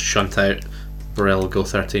they'll just shunt out Burrell, go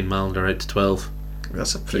 13, Malander out to 12.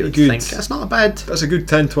 That's a You pretty would good. think that's not bad. That's a good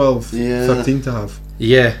 10, 12, Yeah. 13 to have.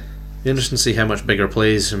 Yeah, be interesting to see how much Bigger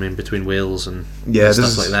plays. I mean, between Wales and Yeah, stuff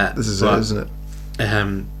this is like that. This is But, it, isn't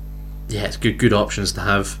it? yeah, it's good options to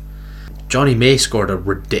have. Johnny May scored a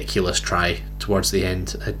ridiculous try towards the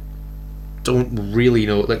end. I don't really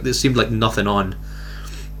know. Like, there seemed like nothing on,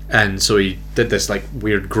 and so he did this like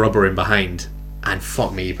weird grubber in behind. And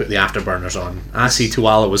fuck me, he put the afterburners on. Asi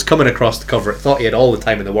Tuala was coming across the cover. Thought he had all the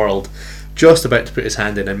time in the world. Just about to put his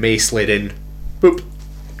hand in, and May slid in. Boop.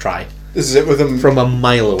 Try. This is it with him. From a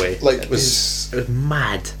mile away. Like, it was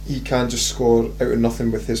mad. He can just score out of nothing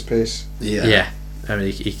with his pace. Yeah. I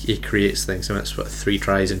mean, he creates things. I mean, it's 3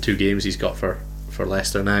 tries in 2 games he's got for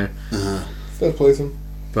Leicester now. Fair play to him.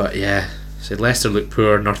 But yeah, so Leicester look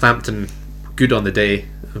poor. Northampton good on the day.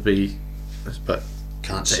 But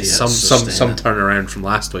Can't see some it. turnaround from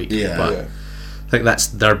last week. Yeah. But Yeah. I think that's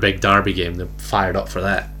their big derby game. They're fired up for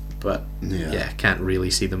that. But Yeah. can't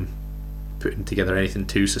really see them putting together anything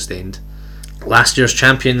too sustained. Last year's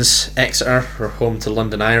champions, Exeter, were home to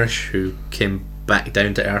London Irish, who came back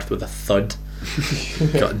down to earth with a thud.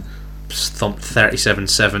 Got thumped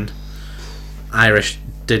 37-7. Irish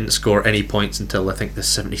didn't score any points until I think the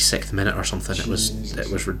 76th minute or something. Jesus.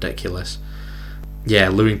 It was ridiculous. Yeah,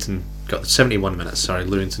 Lewington got 71 minutes. Sorry,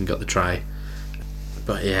 Lewington got the try.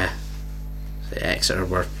 But yeah, the Exeter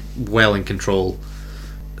were well in control.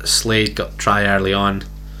 Slade got the try early on.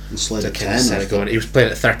 And Slade To at kind 10. of set I it going. He was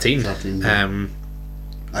playing at 13. 13, yeah.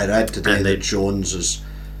 I read today and that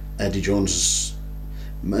Eddie Jones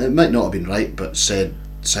it might not have been right, but said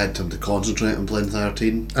to him to concentrate on playing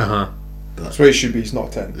 13. Uh-huh. That's where he should be. He's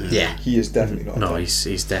not 10. Yeah. He is definitely not. No, 10.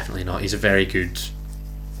 he's definitely not. He's a very good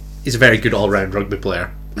all-round rugby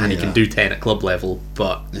player, and he Yeah. can do 10 at club level.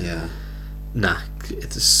 But Yeah. nah,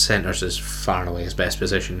 centres is far and away his best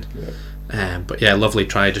position. But yeah, lovely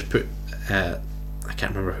try. Just put I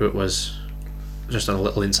can't remember who it was, just on a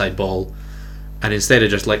little inside ball, and instead of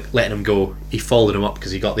just like letting him go, he followed him up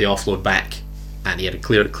because he got the offload back, and he had a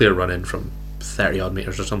clear run in from 30 odd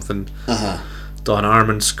metres or something. Don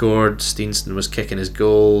Armand scored. Steenston was kicking his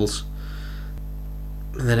goals,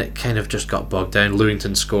 and then it kind of just got bogged down.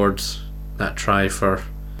 Lewington scored that try for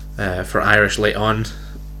Irish late on,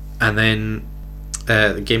 and then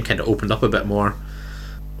the game kind of opened up a bit more.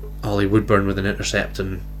 Ollie Woodburn with an intercept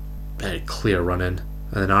and a clear run in,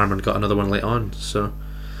 and then Armand got another one late on. So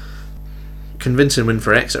convincing win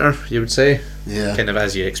for Exeter, you would say. Yeah. Kind of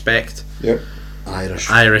as you expect. Yep. Irish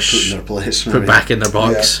Irish put in their place, put maybe. back in their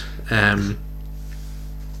box.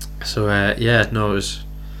 So it was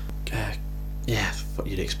what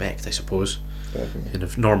you'd expect, I suppose. Definitely. Kind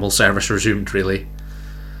of normal service resumed, really.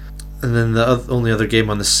 And then the only other game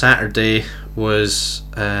on the Saturday was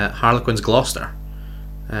Harlequins Gloucester,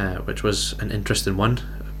 which was an interesting one.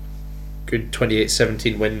 Good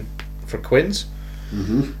 28-17 win for Quins.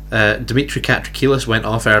 Dimitri Katrakilis went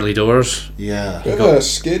off early doors. Yeah. Bit of a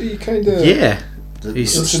scary kind of. Yeah.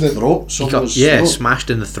 His Incident. throat. He Someone's got throat. smashed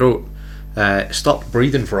in the throat. Stopped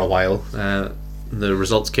breathing for a while. The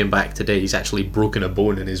results came back today. He's actually broken a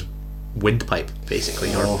bone in his windpipe, basically,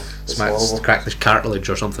 or that's horrible. cracked his cartilage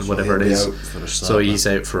or something, So whatever it he'll be is. out for a start, So but he's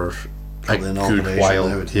out for a probably an good operation while.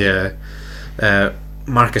 now, would he? Yeah.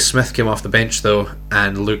 Marcus Smith came off the bench though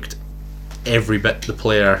and looked every bit the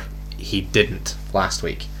player he didn't last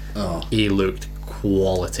week. Oh. He looked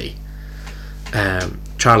quality.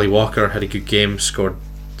 Charlie Walker had a good game, scored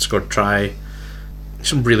try.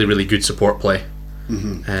 Some really, really good support play.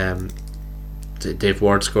 Dave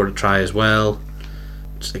Ward scored a try as well.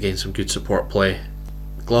 Just again some good support play.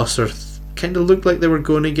 Gloucester kind of looked like they were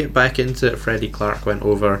going to get back into it. Freddie Clark went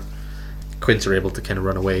over. Quince were able to kind of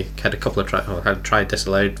run away. Had a couple of had a try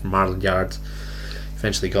disallowed from Marlon Yard.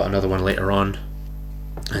 Eventually got another one later on.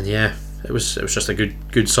 And yeah, it was just a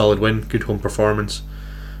good solid win, good home performance.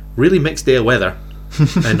 Really mixed day of weather.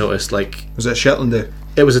 I noticed, like, Was it a Shetland day?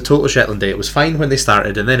 it was a total Shetland day. It was fine when they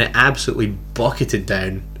started, and then it absolutely bucketed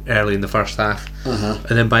down early in the first half.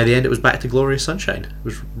 And then by the end, it was back to glorious sunshine. It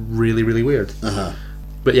was really, really weird.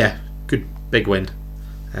 But yeah, good big win.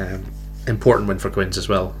 Important win for Quins as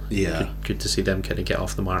well. Yeah. Good to see them kind of get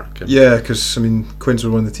off the mark. And Yeah, because I mean, Quins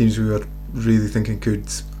were one of the teams we were really thinking could,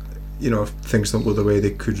 if things don't go their way,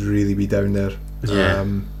 they could really be down there. Yeah.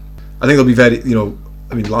 I think they'll be very,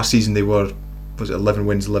 last season they were, was it 11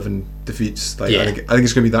 wins, 11 defeats? Like, Yeah. I think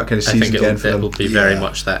it's going to be that kind of I season think again for it'll them. be very Yeah.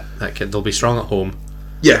 much that kid. They'll be strong at home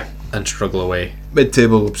Yeah, and struggle away.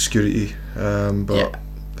 mid-table obscurity. But Yeah.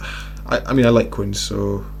 I like Quins,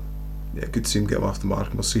 so yeah, good to see them get them off the mark,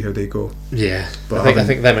 and we'll see how they go. Yeah, But I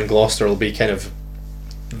think them and Gloucester will be kind of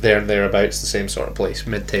there and thereabouts, the same sort of place,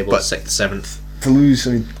 mid-table, But- 6th, 7th. To lose,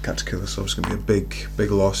 Katrakilis obviously going to be a big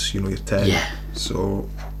loss. You're 10. Yeah. So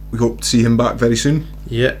we hope to see him back very soon.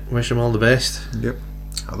 Yeah, wish them all the best. Yep,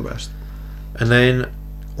 all the best. And then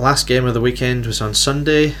last game of the weekend was on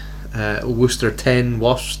Sunday. Worcester 10,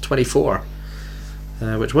 Wasps 24,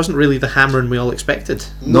 which wasn't really the hammering we all expected.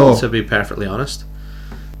 No. To be perfectly honest.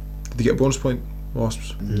 Did they get a bonus point,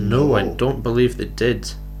 Wasps? No, I don't believe they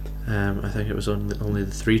did. I think it was only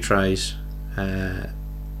the 3 tries.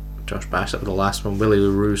 Josh Bassett with the last one. Willie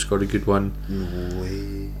LaRue scored a good one.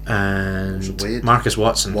 Was it And Wade? Marcus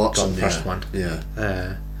Watson got Watson, the first yeah.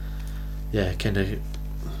 one. Yeah. Kind of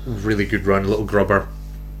really good run, little grubber,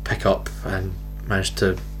 pick up, and managed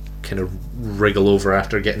to kind of wriggle over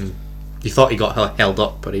after getting. He thought he got held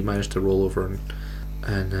up, but he managed to roll over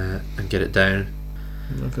and get it down.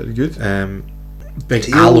 Very good. Big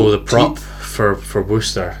Teal- Allo, the prop for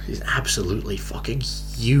Worcester, he's absolutely fucking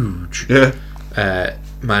huge. Yeah.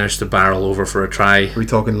 Managed to barrel over for a try. Are we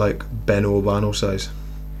talking like Ben Obano size?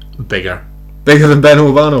 Bigger. Bigger than Ben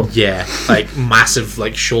Obano? Yeah, like massive,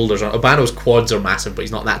 like shoulders. Obano's quads are massive, but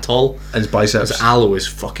he's not that tall. And his biceps. Because Allo is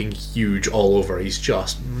fucking huge all over. He's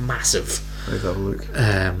just massive. Let's have a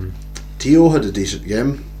look. Tio had a decent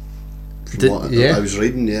game. From Did- what yeah. I was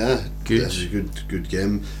reading, yeah. Good. It was a good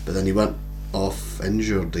game. But then he went off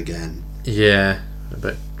injured again. Yeah,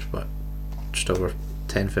 about just over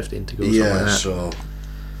 10-15 to go. Something Yeah, like that. so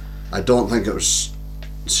I don't think it was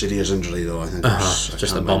serious injury though. I think it was I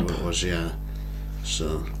just can't a bump. remember what it was, yeah.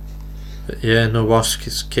 So But yeah, no,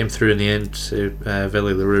 Wasps came through in the end. So,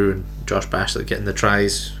 Willie LaRue and Josh Bassett getting the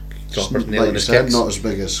tries. Gopper's like nailing you his said, kicks. not as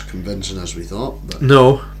big as convincing as we thought, but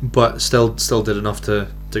No, but still did enough to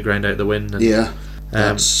grind out the win. And, yeah,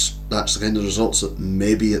 that's the kind of results that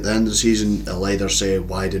maybe at the end of the season they'll either say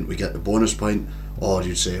why didn't we get the bonus point, or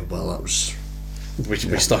you'd say well that was we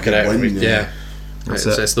Yeah, stuck it out. win, and yeah. That's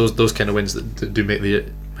It's those kind of wins that do make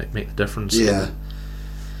the difference. yeah.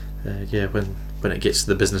 When when it gets to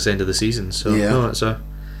the business end of the season. So Yeah. no, it's a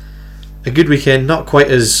good weekend. Not quite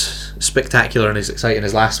as spectacular and as exciting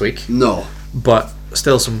as last week, No. but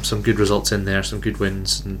still some good results in there, some good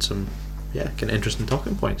wins, and some kind of interesting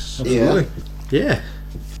talking points. Absolutely. Yeah.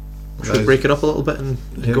 Should we Guys- break it up a little bit and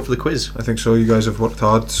Yeah. go for the quiz? I think so. You guys have worked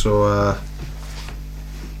hard, so I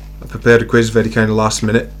prepared a quiz very kind of last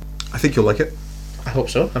minute. I think you'll like it. I hope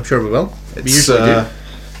so. I'm sure we will. We It's usually do.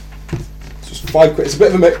 Just 5 quiz. It's a bit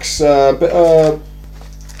of a mix. Bit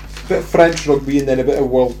of French rugby and then a bit of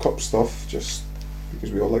World Cup stuff, just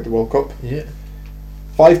because we all like the World Cup. Yeah.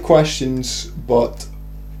 5 questions, but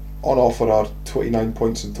on offer are 29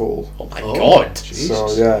 points in total. Oh my Oh. god. Jesus.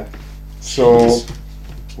 So yeah. So Jesus.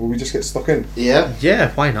 will we just get stuck in? Yeah.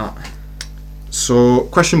 Yeah, why not? So,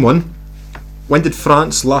 question 1. When did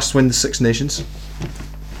France last win the Six Nations?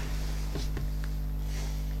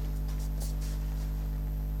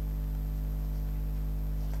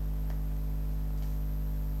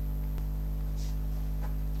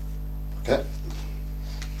 Okay.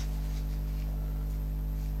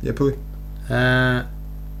 Yeah, Pulley. Yeah.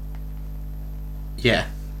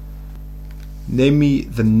 Name me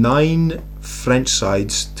the 9 French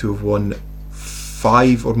sides to have won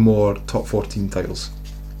 5 or more top 14 titles.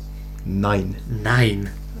 9.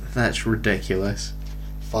 9. That's ridiculous.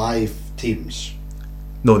 5 teams.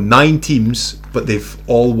 No, 9 teams, but they've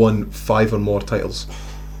all won 5 or more titles.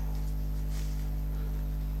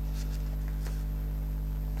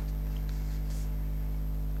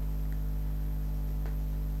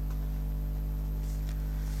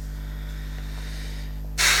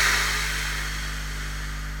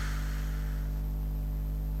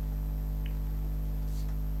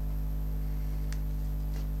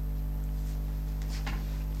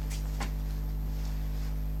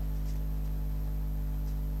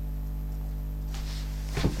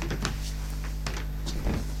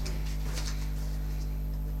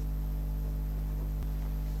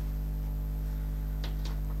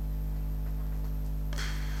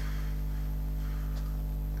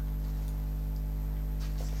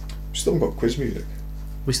 Still haven't got quiz music.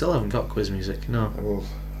 We still haven't got quiz music, no.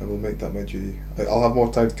 I will make that my duty. I'll have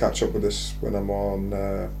more time to catch up with this when I'm on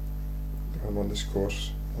this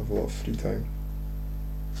course. I have a lot of free time,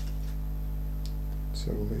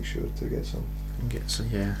 so we'll make sure to get some. Get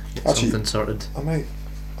Actually- something sorted. I'll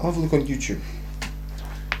have a look on YouTube.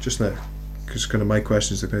 Just now. Because kind of my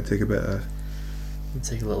questions are going to take a bit of It'll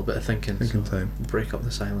take a little bit of thinking. thinking so time. break up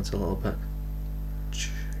the silence a little bit. You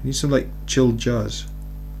need some like chilled jazz.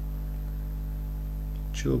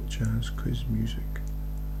 Chilled jazz quiz music.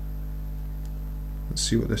 Let's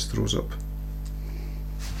see what this throws up.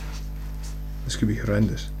 This could be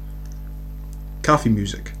horrendous. Coffee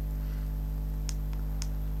music.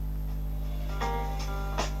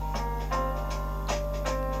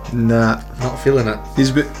 Nah, Not feeling it.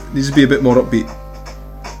 needs to be a bit more upbeat.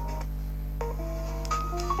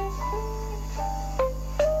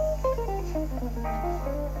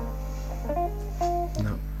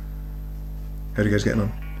 No. How are you guys getting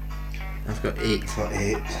on? I've got 8. Got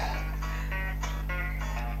 8.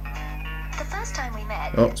 The first time we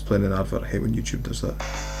met, Oh, it's playing an advert. I hate when YouTube does that.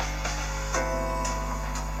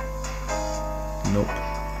 Nope.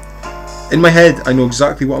 In my head, I know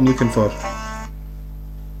exactly what I'm looking for. Oh,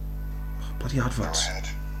 bloody adverts. Go ahead.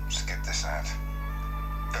 Skip this ad.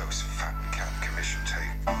 Those fat cap commission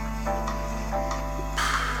tape.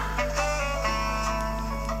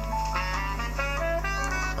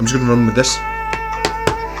 I'm just going to run with this.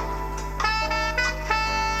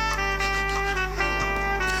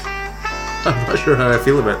 I'm not sure how I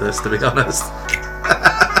feel about this, to be honest.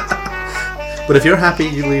 But if you're happy,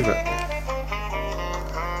 you leave it.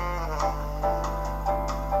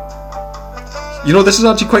 You know, this is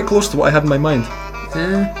actually quite close to what I had in my mind.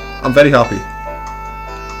 Yeah. I'm very happy.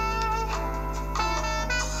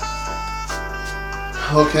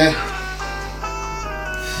 Okay.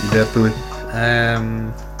 You there, Billy?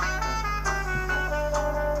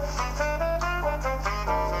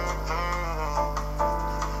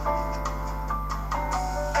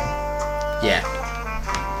 Yeah.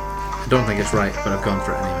 I don't think it's right, but I've gone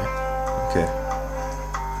for it anyway. Okay.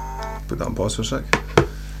 Put that on pause for a sec.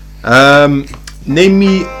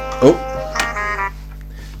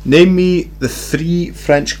 Name me the 3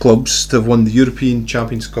 French clubs to have won the European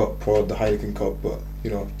Champions Cup. Or the Heineken Cup, but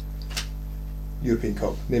European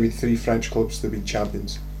Cup. Maybe 3 French clubs to be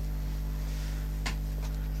champions.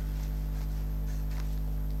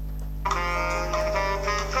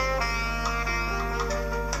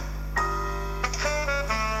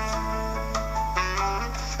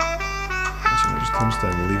 Actually, I'll just turn this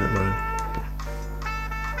down and leave it running.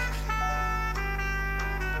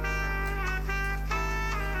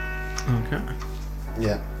 Okay.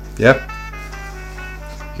 Yeah. Yeah.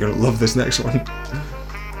 You're gonna love this next one.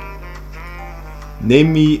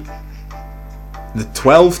 Name me the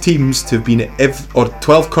 12 teams to have been at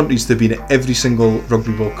 12 countries to have been at every single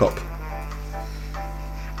Rugby World Cup.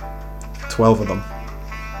 12 of them.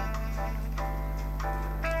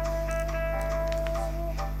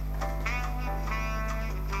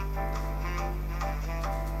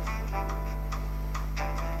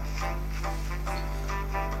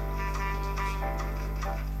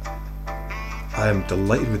 I am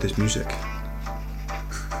delighted with this music.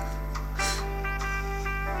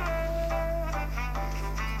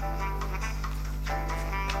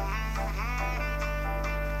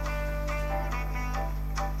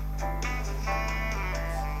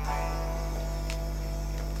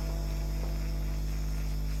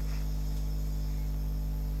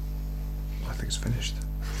 I think it's finished.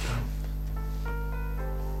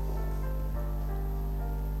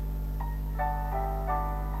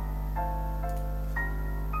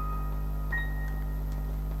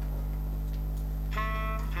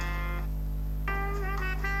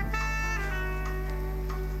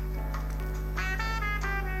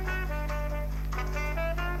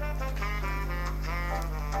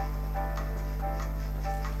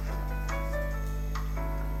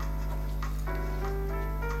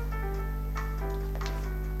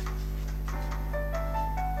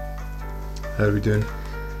 How are we doing?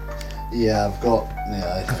 Yeah, I've got.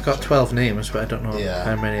 I've got 12 names, but I don't know Yeah.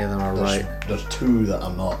 how many of them are right. There's two that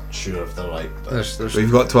I'm not sure if they're right. But There's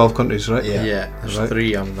We've got 12 countries, right? Yeah. there's Right.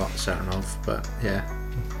 3 I'm not certain of, but yeah.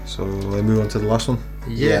 So let's move on to the last one.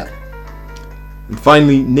 Yeah. And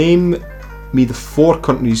finally, name me the 4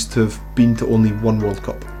 countries to have been to only one World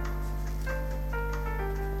Cup.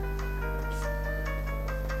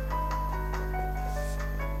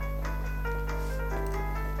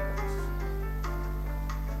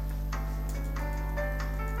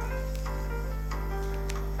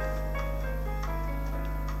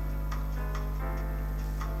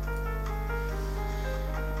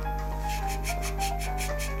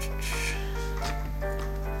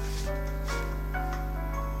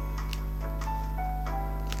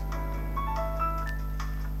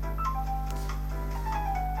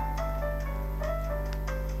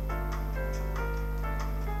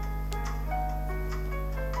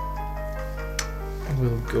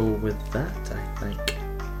 We'll go with that, I think.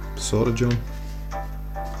 Sort of, John.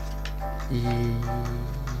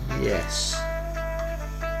 Yes.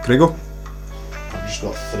 Grego? I've just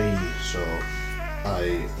got 3, so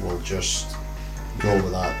I will just go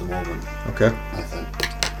with that at the moment. Okay. I think.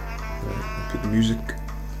 Put the music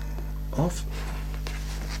off.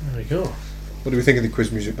 There we go. What do we think of the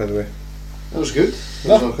quiz music, by the way? That was good.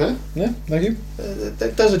 That was okay. Yeah, thank you.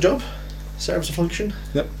 It does a job. Serves a function.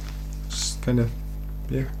 Just kind of,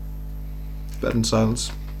 yeah. Better in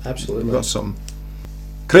silence. Absolutely. We've got something.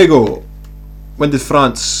 Craigo, when did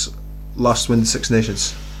France last win the Six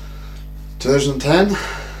Nations? 2010.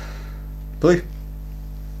 Billy?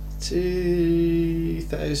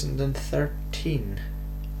 2013.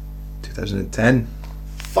 2010.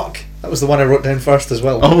 Fuck. That was the one I wrote down first as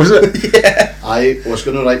well. Oh, was it? Yeah. I was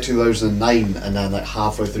going to write 2009, and then like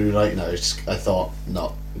halfway through writing it, I thought,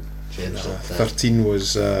 no, change it. 13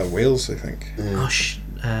 was Wales, I think. Oh,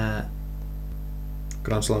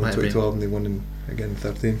 Grand Slam in Might have been. 2012 and they won in, again in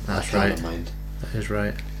 13. that's I right. can't mind. That is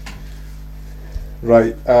right.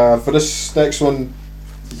 Right, for this next one,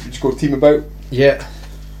 just go team about. Yeah.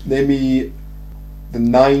 Name me the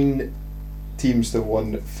 9 teams that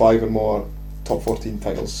won 5 or more top 14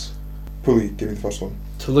 titles. Pulley, give me the first one.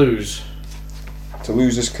 Toulouse.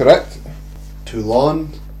 Toulouse is correct.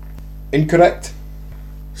 Toulon, Incorrect.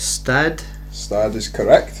 Stade. Stade is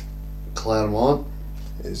correct. Clermont,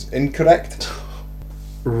 Is incorrect.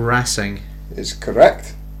 Racing. Is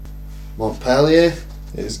correct. Montpellier.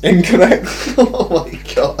 Is incorrect. Oh my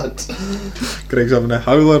god. Greg's having a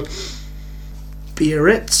howler.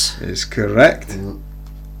 Biarritz. Is correct.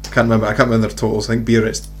 I can't remember their totals. I think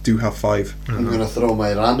Biarritz do have 5. I'm going to throw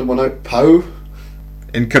my random one out. Pau.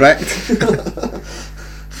 Incorrect.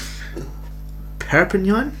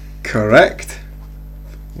 Perpignan. Correct.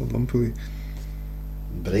 Well done, Pulley.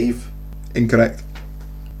 Brave. Incorrect.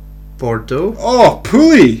 Bordeaux. Oh,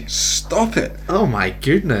 Pulley! Stop it. Oh my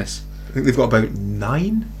goodness. I think they've got about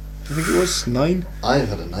 9. I think it was 9. I've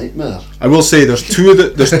had a nightmare. I will say there's two of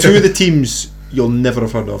the teams you'll never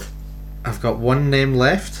have heard of. I've got one name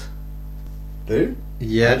left. Do?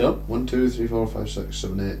 Yeah. Add up. 1, 2, 3, 4, 5, 6,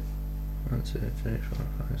 7, 8. 1, 2, 3, 4,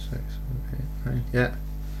 5, 6, 7, 8, 9. Yeah.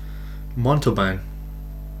 Montauban.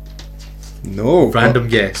 No. Random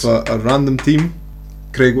guess. But a random team.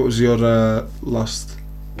 Craig, what was your last?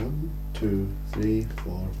 1, 2, 3,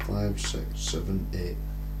 4, 5, 6, 7, 8,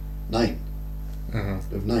 9. Uh-huh.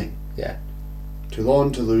 We have 9. Yeah.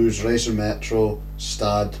 Toulon, Toulouse, Racing Metro,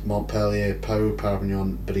 Stade, Montpellier, Pau,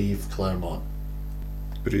 Perpignan, Brive, Clermont.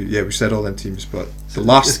 But yeah, we said all them teams, but the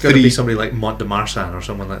last It's got to three. be somebody like Mont de Marsan or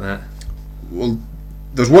someone like that. Well,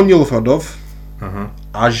 there's one you'll have heard of. Uh-huh.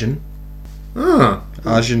 Agen. Ah.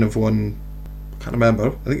 Agen have won. I can't remember.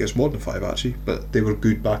 I think it's more than 5 actually, but they were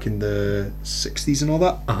good back in the 60s and all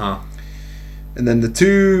that. Uh-huh. And then the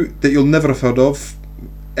two that you'll never have heard of,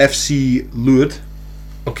 FC Lourdes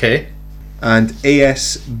Okay. and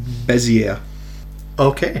AS Béziers.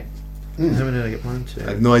 Okay. How many did I get? 1, 2, I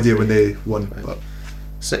have no idea when they won, but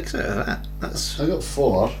 6 out of that. That's I got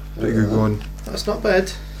 4. pretty good going. that's not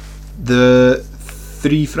bad. The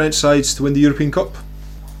 3 French sides to win the European Cup?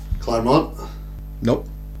 Clermont. Nope.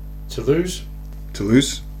 Toulouse.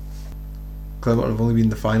 Toulouse. Clermont have only been in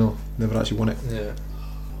the final, never actually won it. Yeah.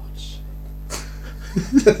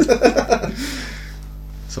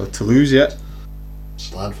 So Toulouse, yeah.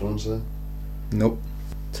 Stade Francais. Nope.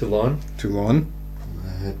 Toulon. Toulon. I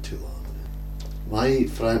had Toulon. My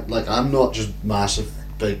friend, like, I'm not just massive,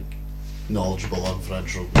 big, knowledgeable on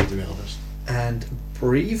French rugby, to be honest. And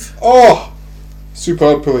Brive. Oh!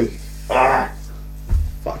 Superb, Pully.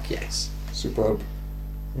 Fuck yes. Superb.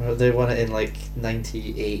 Well, they won it in like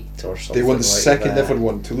 98 or something. They won the like second that. ever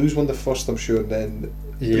one. Toulouse won the first, I'm sure, and then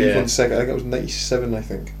Brive Yeah. won the second. I think it was 97, I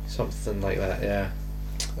think. Something like that, yeah.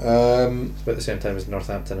 It's about the same time as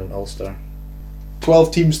Northampton and Ulster.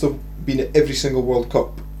 12 teams that have been at every single World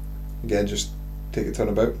Cup. Again, just take a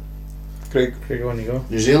turnabout. Craig? Craig, on you go.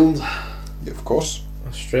 New Zealand, Yeah, of course.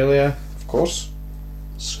 Australia. Of course.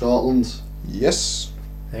 Scotland, Yes.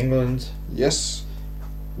 England. Yes.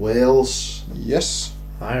 Wales, Yes.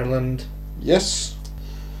 Ireland. Yes.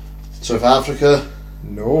 South Africa.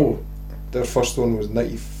 No. Their first one was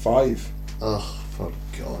 95. Ugh, for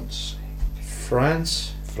God's sake.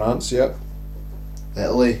 France. France, yep.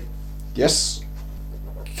 Italy, Yes.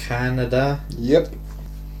 Canada. Yep.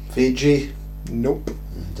 Fiji. Nope.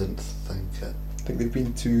 I didn't think it. I think they've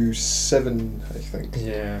been to 7, I think.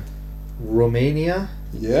 Yeah. Romania.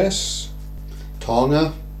 Yes.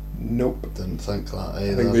 Tonga. Nope. Didn't think that I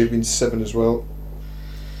either. think they've been 7 as well.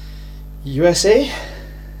 USA.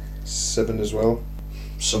 7 as well.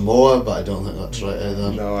 Samoa, but I don't think that's right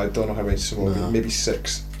either. No, I don't know how many Samoa. No. Maybe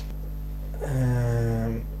 6.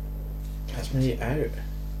 That's me out.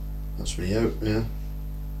 That's me out, yeah.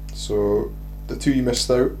 So the 2 you missed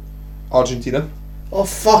out. Argentina. Oh,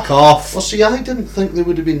 fuck off. Well, see, I didn't think they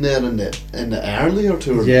would have been there in the earlier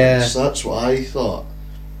tournaments. Yeah. That's what I thought.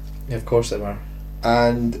 Yeah, of course they were.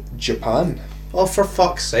 And Japan. Oh, for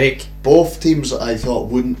fuck's sake. Both teams that I thought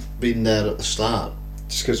wouldn't been there at the start.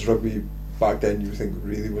 Just because rugby back then you would think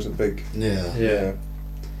really wasn't big. Yeah. Yeah.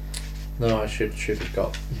 No, I should have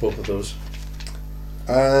got both of those.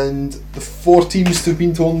 And the 4 teams to have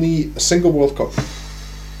been to only a single World Cup.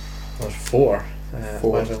 There's 4.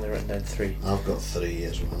 4. I've only written down 3. I've got 3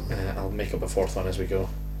 as well. I'll make up a 4th one as we go.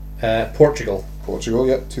 Portugal. Portugal,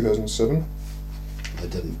 yep, 2007. I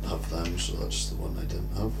didn't have them, so that's the one I didn't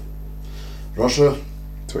have. Russia,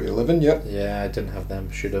 2011, yep. Yeah, I didn't have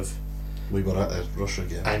them. Should have. we were at a Russia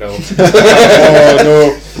game. I know.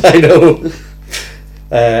 Oh I know.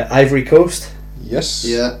 Ivory Coast. no. Yes.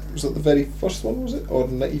 Yeah. Was that the very first one, was it? Or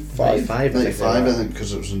 95? 95, I think. 95, they I were. think,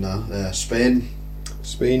 because it was in Spain.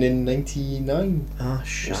 Spain in 99. Ah,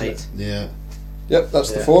 shite. Yeah. Yep,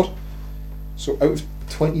 that's the Yeah. 4. So out of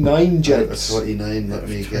 29, Out of gents. 29, let Out of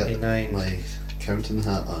me 29. get my counting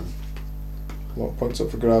hat on. A lot of points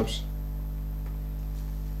up for grabs.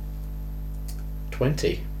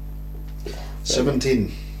 20.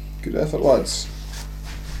 17. Good effort, lads.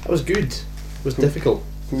 That was good. It was Cool. difficult.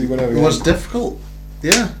 Who are you going to have It again? was difficult.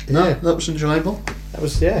 Yeah. No, Yeah. that was enjoyable. That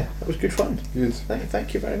was good fun. Good.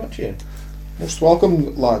 Thank you very much, Ian. Most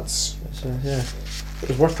welcome, lads. It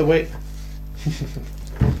was worth the wait.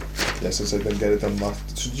 Yes, I said didn't get it done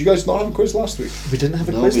last. So did you guys not have a quiz last week? We didn't have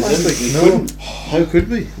a No, quiz we last didn't. week. We No. couldn't. How could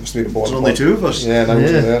we? Must have been a board. There's only 2 of us. Yeah, and I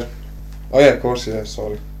wasn't Yeah. there. Oh yeah, of course. Yeah,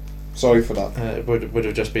 sorry for that. It would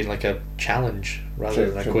have just been like a challenge rather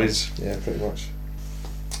than a Pretty quiz. much. Yeah, pretty much.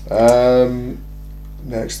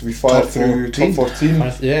 Next we fire Top through 14. top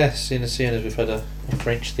 14. Yeah, seeing as we've had a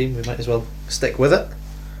French theme, we might as well stick with it.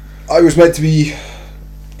 I was meant to be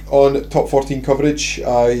on top 14 coverage.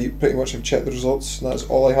 I pretty much have checked the results, and that's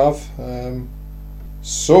all I have.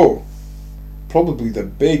 So, probably the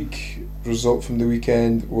big result from the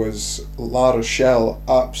weekend was La Rochelle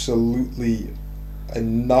absolutely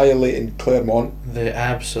annihilating Clermont, They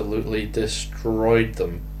absolutely destroyed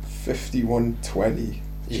them. 51-20.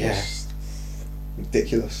 Yeah. Just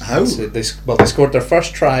Ridiculous. How? So they scored their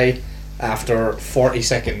first try after 40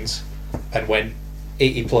 seconds and went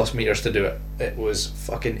 80 plus meters to do it. It was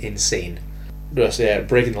fucking insane. Just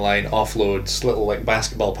breaking the line, offloads, little like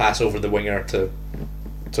basketball pass over the winger to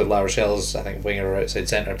La Rochelle's, I think, winger or outside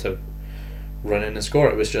centre to run in and score.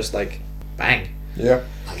 It was just like bang. Yeah.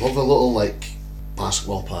 I love a little like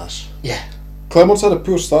basketball pass. Yeah. Clermont's had a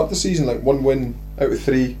poor start this season, like 1 win out of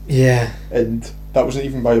 3, Yeah. and that wasn't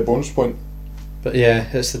even by a bonus point. But yeah,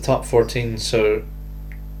 it's the top 14, so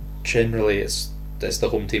generally it's the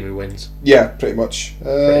home team who wins. Yeah, pretty much.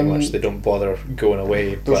 Pretty much, they don't bother going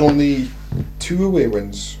away. There's but only 2 away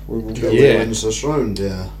wins. We will Two get Yeah. wins this round,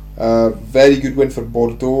 yeah. Very good win for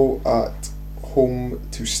Bordeaux at home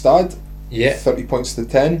to Stade. yeah, 30 points to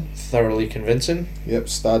 10. thoroughly convincing. Yep,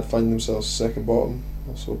 Stade find themselves second bottom.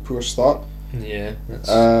 Also a poor start. Yeah, that's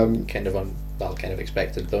kind of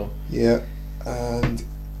expected though. Yeah, and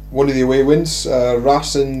one of the away wins,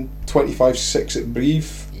 Racing 25-6 at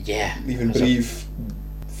Brive, Yeah, leaving That's Brive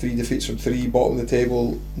 3 defeats from 3, bottom of the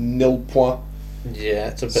table, 0 points. Yeah,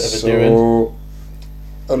 it's a bit of a doing. So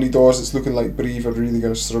early doors, it's looking like Brive are really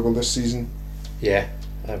going to struggle this season. Yeah,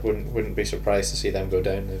 I wouldn't be surprised to see them go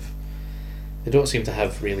down. They don't seem to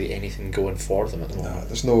have really anything going for them at the moment.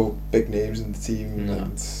 There's no big names in the team, No.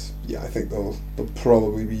 and yeah, I think they'll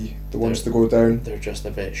probably be the ones to go down. They're just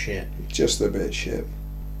a bit shit. Just a bit shit.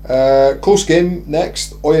 Close game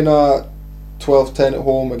next. Oyonnax 12-10 at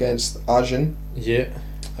home against Agen. Yeah,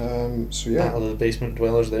 So yeah, battle of the basement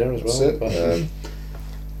dwellers there as that's well. it. But,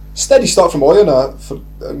 Steady start from Oyonnax for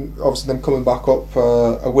obviously them coming back up.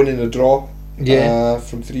 A win and a draw. Yeah.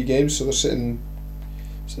 From 3 games, so they're sitting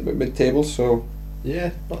about mid-table. So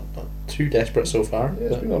yeah, not too desperate so far. yeah,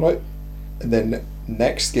 it's but been alright. And then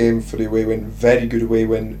next game for the away win, very good away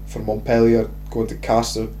win for Montpellier, going to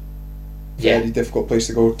Castres. Very yeah, difficult place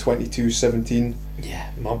to go. 22-17. yeah,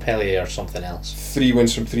 Montpellier or something else. 3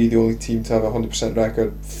 wins from 3, the only team to have a 100%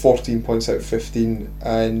 record, 14 points out of 15,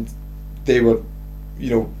 and they were,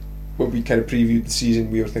 when we kind of previewed the season,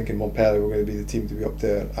 we were thinking Montpellier were going to be the team to be up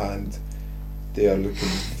there, and they are looking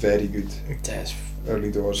very good That's early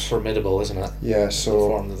doors. formidable, isn't it? Yeah, The so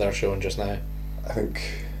form that they're showing just now. I think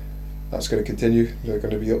that's going to continue. They're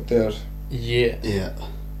going to be up there. Yeah, Yeah.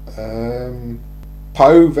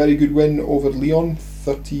 Pau, very good win over Lyon,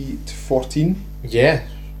 30-14.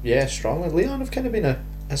 yeah, strongly. Leon have kind of been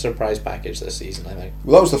a surprise package this season, I think.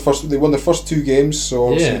 Well, that was the first. They won their first 2 games, so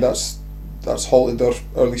obviously Yeah. that's halted their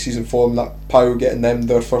early season form. That Pau getting them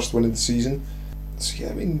their first win of the season. So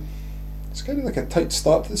yeah, I mean, it's kind of like a tight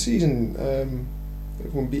start to the season.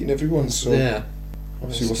 Everyone beating everyone, so yeah,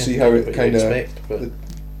 obviously we'll It's see kinda how what it you'd kind of expect, but a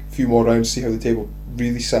few more rounds, see how the table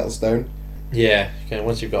really settles down. yeah, kind of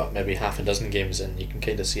once you've got maybe half a dozen games in, you can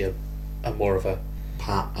kind of see a more of a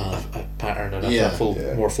pattern and Yeah,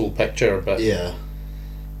 yeah. more full picture. But Yeah.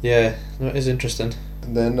 yeah, no, it is interesting.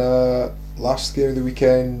 And then last game of the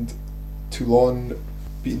weekend, Toulon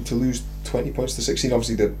beating Toulouse 20 points to 16.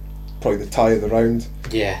 Obviously, probably the tie of the round.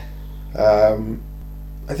 Yeah,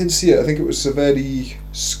 I didn't see it. I think it was a very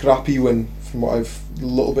scrappy win from what the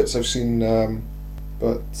little bits I've seen.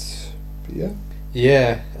 But yeah,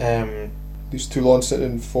 yeah. these Toulon sitting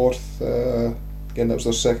in 4th. Again, that was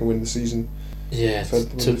their second win of the season. Yeah,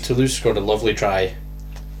 Third one. Toulouse scored a lovely try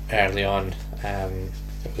early on.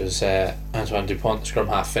 It was Antoine Dupont, the scrum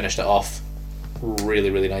half, finished it off really,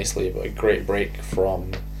 really nicely. But a great break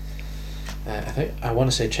from I want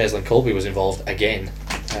to say Cheslin Colby was involved again.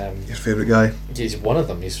 Your favourite guy. He's one of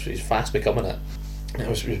them. He's fast becoming it. It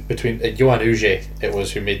was between Johan Uge. It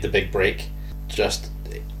was who made the big break.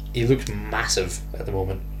 He looks massive at the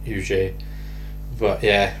moment, Uge. But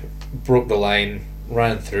yeah, broke the line,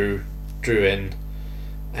 ran through, drew in,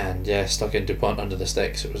 and yeah, stuck in Dupont under the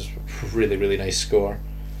sticks. It was a really, really nice score.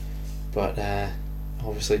 But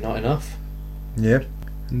obviously not enough. Yeah.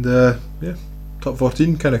 And yeah, top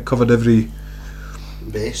 14 kind of covered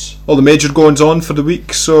Base. all the major goings on for the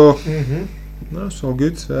week, so Mm-hmm. no, it's all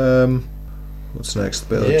good. What's next?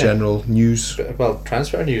 Bit Yeah. of general news. Well,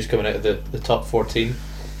 transfer news coming out of the top 14.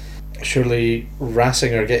 Surely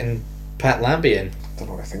Racing are getting Pat Lambie in. Don't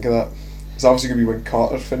know what I think of that. It's obviously going to be when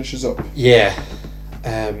Carter finishes up. Yeah.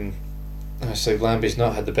 Obviously Lambie's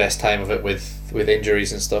not had the best time of it with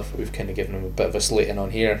injuries and stuff. We've kind of given him a bit of a slating on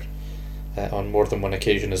here on more than one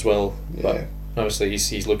occasion as well. Yeah. But obviously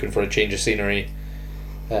he's looking for a change of scenery.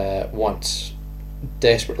 Wants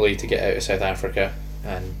desperately to get out of South Africa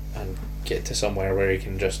and get to somewhere where he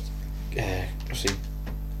can just obviously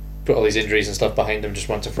put all these injuries and stuff behind him. Just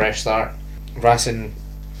wants a fresh start. Racing,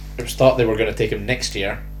 it was thought they were going to take him next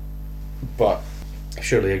year, but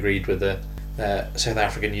surely agreed with the South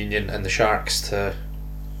African Union and the Sharks to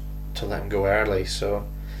let him go early. So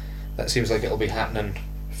that seems like it'll be happening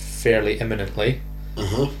fairly imminently.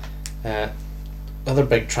 Other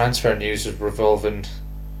big transfer news is revolving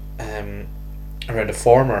around a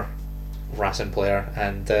former Racing player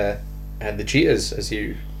and the Cheetahs, as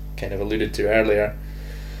you kind of alluded to earlier.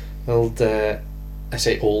 I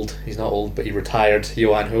say old, he's not old, but he retired.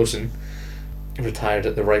 Johan Hosen retired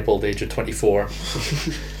at the ripe old age of 24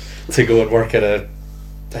 to go and work at a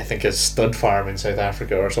stud farm in South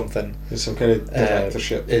Africa or something. In some kind of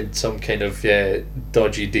directorship. In some kind of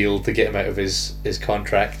dodgy deal to get him out of his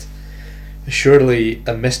contract. Surely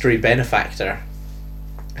a mystery benefactor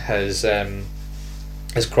has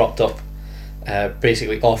cropped up,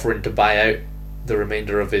 basically offering to buy out the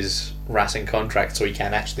remainder of his Racing contract so he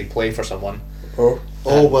can actually play for someone. So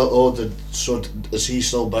is he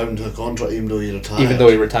still bound to a contract even though he retired? Even though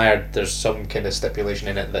he retired, there's some kind of stipulation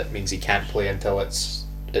in it that means he can't play until it's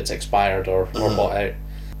expired or bought out.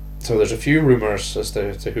 So there's a few rumours as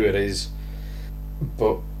to who it is,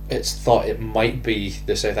 but it's thought it might be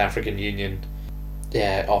the South African Union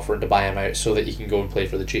offering to buy him out so that he can go and play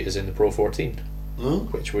for the Cheetahs in the Pro 14,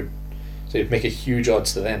 which would make a huge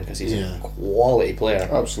odds to them because he's a quality player.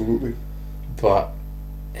 Absolutely. But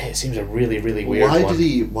it seems a really, really weird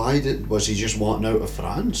one. Was he just wanting out of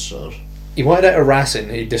France, or? He wanted out of Racing.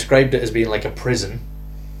 He described it as being like a prison,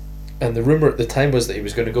 and the rumour at the time was that he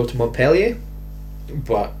was going to go to Montpellier,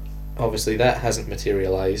 but obviously that hasn't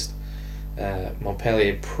materialised.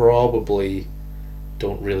 Montpellier probably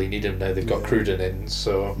don't really need him now. They've got Cruden in,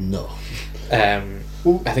 so no.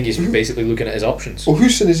 I think he's basically looking at his options. Well,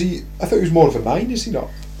 Houston, is he? I thought he was more of a 9, is he not?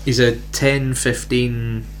 He's a 10,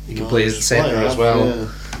 15. He can play as a centre as well.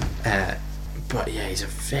 Yeah. But yeah, he's a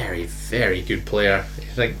very, very good player. I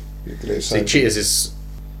think Cheetahs is,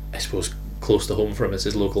 I suppose, close to home for him. It's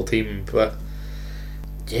his local team, but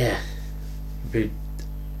yeah, it'd be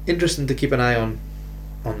interesting to keep an eye on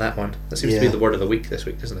that one. That seems to be the word of the week this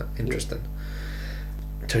week, doesn't it? Interesting.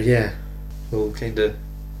 So yeah, we'll kind of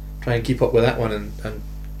try and keep up with that one and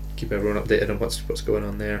keep everyone updated on what's going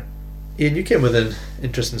on there. Ian, you came with an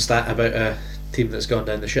interesting stat about a team that's gone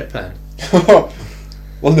down the shit pan.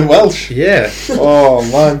 London Welsh. Yeah. Oh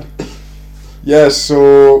man. Yeah.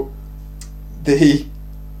 So they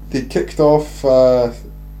kicked off.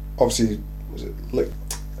 Obviously,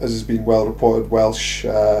 as has been well reported, Welsh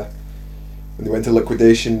when they went to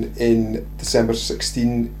liquidation in December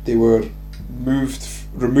 16, they were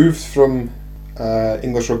removed from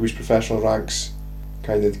English rugby's professional ranks.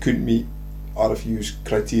 Kind of couldn't meet RFU's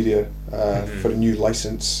criteria for a new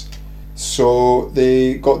licence. So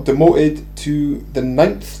they got demoted to the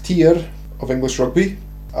 9th tier of English rugby,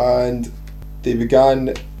 and they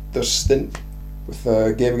began their stint with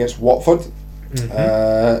a game against Watford,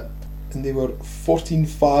 and they were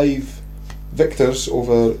 14-5 victors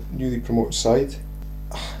over newly promoted side.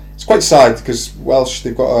 It's quite sad because Welsh,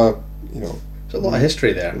 they've got there's a lot of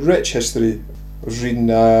history there. Rich history. I was reading,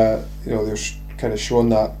 they were kind of showing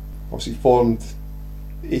that obviously formed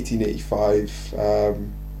 1885. I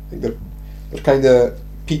think their kind of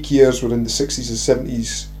peak years were in the 60s and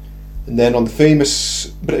 70s, and then on the famous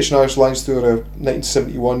British and Irish Lions Tour of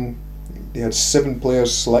 1971, they had 7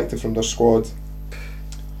 players selected from their squad,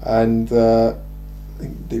 and I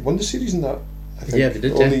think they won the series in that. I think. Yeah, they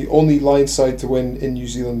did. Only Lions side to win in New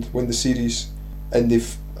Zealand win the series, and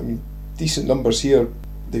they've, decent numbers here.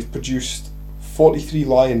 They've produced 43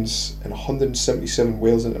 Lions and 177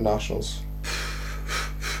 Wales internationals.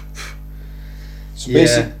 So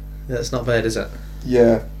that's not bad, is it?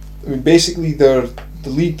 Yeah, basically the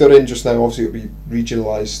league they're in just now, obviously it'll be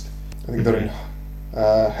regionalised. I think they're in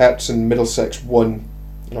Herts and Middlesex 1,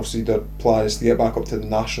 and obviously their plan is to get back up to the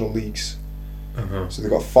national leagues. So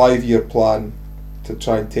they've got a 5-year plan to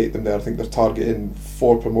try and take them there. I think they're targeting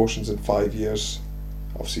 4 promotions in 5 years.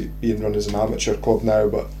 Obviously being run as an amateur club now,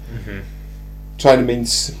 but trying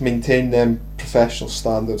to maintain them professional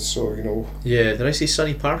standards. So Yeah, did I see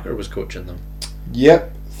Sonny Parker was coaching them?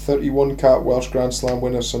 Yep, 31 cap Welsh Grand Slam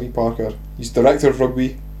winner Sonny Parker. He's director of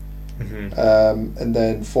rugby, and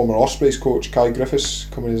then former Ospreys coach Kai Griffiths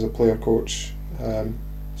coming as a player coach.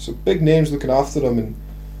 So big names looking after them, and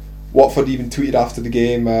Watford even tweeted after the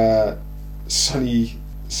game, Sonny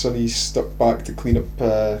stuck back to clean up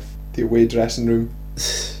the away dressing room.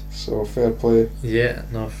 So fair play. Yeah,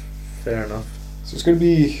 no, fair enough. So it's going to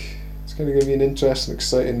be an interesting,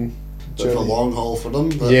 exciting journey. Bit of a long haul for them.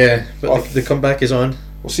 But but the comeback is on.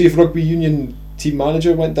 We'll see if Rugby Union team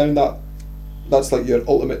manager went down that. That's like your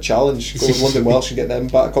ultimate challenge. Go with London Welsh and get them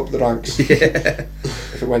back up the ranks. Yeah.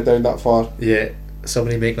 If it went down that far. Yeah,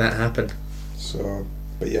 somebody make that happen. So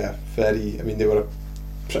But yeah, very. I mean, they were a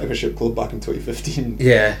Premiership club back in 2015.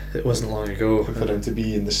 Yeah, it wasn't long ago. For them to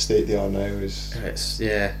be in the state they are now is It's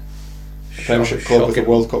a Premiership club with a shocking.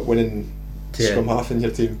 World Cup winning Yeah. scrum half in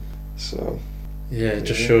your team. So Yeah, it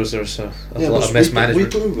just Yeah. shows there's a Yeah, lot was of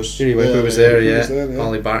mismanagement. Weepu was, Yuri Wipu was there, Wipu yeah. was there, yeah.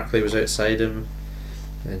 Ollie Barkley was outside him,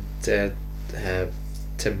 and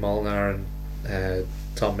Tim Molnar and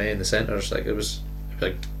Tom May in the centres.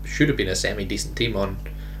 Like should have been a semi decent team on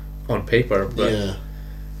paper, but Yeah.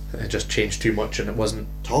 it just changed too much, and it wasn't.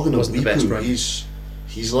 Talking of Wasn't the best Weepu, run.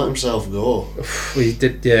 he's let himself go. He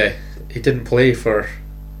didn't play for.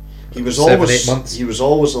 He was 7-8 always months. he was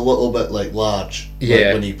always a little bit like large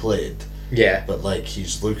Yeah. when he played, Yeah, but like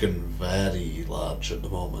he's looking very large at the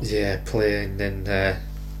moment. yeah, playing in the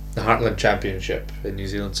Heartland Championship in New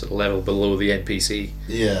Zealand, so the level below the NPC.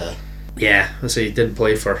 Yeah. Yeah, so he didn't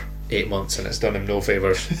play for 8 months, and it's done him no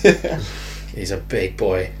favours. He's a big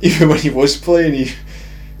boy. even when he was playing,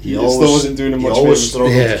 he always, still wasn't doing him he much always favours.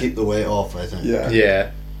 struggled Yeah. to keep the weight off, I think. Yeah,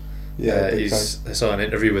 Yeah, big time. I saw an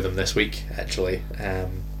interview with him this week actually,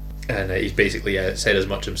 and he's basically said as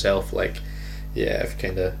much himself. Like, yeah,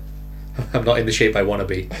 I'm not in the shape I want to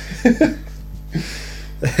be.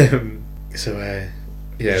 So yeah,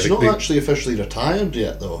 He's not actually officially retired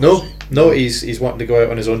yet, though. no, has he? he's wanting to go out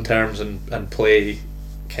on his own terms and play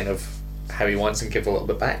kind of how he wants and give a little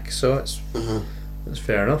bit back. So it's Uh-huh. that's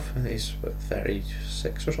fair enough. I think he's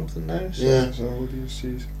 36 or something now. So. Yeah. So what do you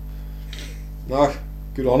see? Nah,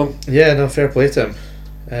 good on him. Yeah, no, fair play to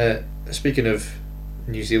him. Speaking of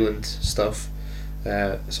New Zealand stuff,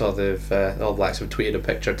 saw the All Blacks have tweeted a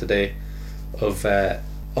picture today of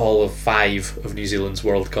all of 5 of New Zealand's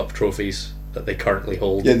World Cup trophies that they currently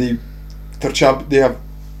hold. Yeah, they have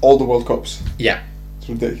all the World Cups. Yeah, It's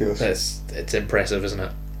ridiculous. it's impressive, isn't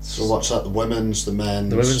it? So what's that? The women's, the men's,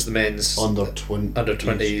 The women's, the men's, under 20s. under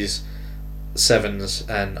 20s, 7s,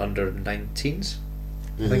 and under 19s.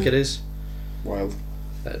 I think it is. Wild.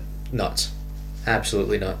 Nuts,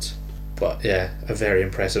 absolutely nuts. But yeah, a very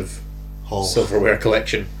impressive Hall. silverware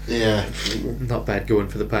collection. Yeah. Not bad going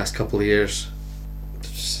for the past couple of years,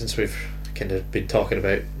 since we've kind of been talking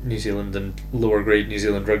about New Zealand and lower grade New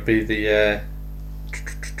Zealand rugby. The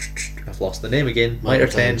I've lost the name again. Mitre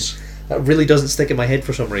 10. That really doesn't stick in my head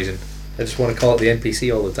for some reason. I just want to call it the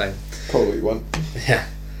NPC all the time. Call it what you want.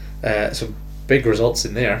 Yeah. Some big results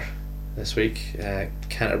in there this week.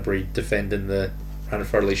 Canterbury defending the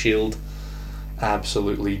Ranfurly Shield.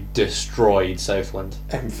 Absolutely destroyed Southland.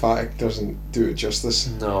 Emphatic doesn't do it justice.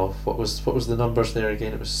 No, what was the numbers there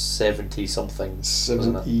again? It was 70 something.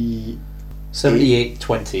 wasn't it? 70.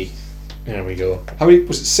 78-20. There we go. How many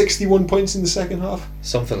was it? 61 points in the second half.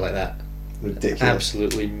 Something like that. Ridiculous.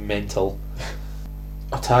 Absolutely mental.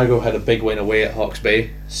 Otago had a big win away at Hawke's Bay,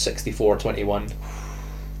 64-21.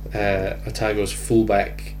 Otago's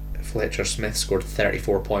fullback Fletcher Smith scored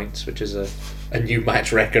 34 points, which is a new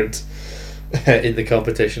match record in the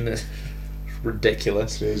competition. It's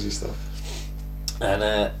ridiculous. Crazy stuff.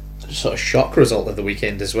 And sort of shock result of the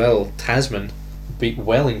weekend as well. Tasman beat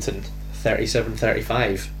Wellington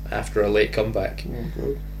 37-35 after a late comeback,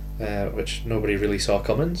 Oh, good. which nobody really saw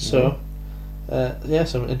coming. So yeah,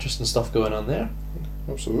 some interesting stuff going on there.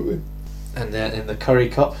 Absolutely. And then in the Currie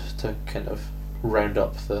Cup, to kind of round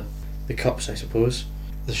up the cups, I suppose,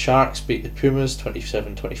 the Sharks beat the Pumas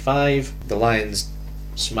 27-25. The Lions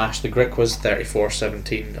smashed the Griquas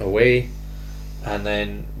 34-17 away, and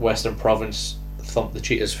then Western Province thumped the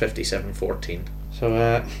Cheetahs 57-14.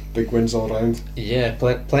 So Big wins all round. yeah,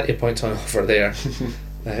 plenty of points on offer there.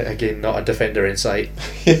 Again, not a defender in sight.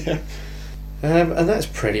 Yeah. And that's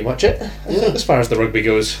pretty much it, I think, Yeah. as far as the rugby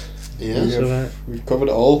goes. Yeah. So We've covered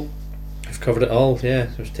it all. I've covered it all. Yeah,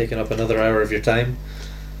 we've taken up another hour of your time.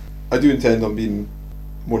 I do intend on being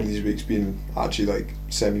one of these weeks being actually like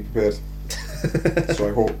semi-prepared. So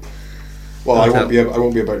I hope. Well, I won't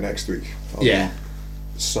be about next week. I'll Yeah,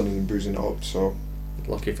 be sunning and boozing it up. So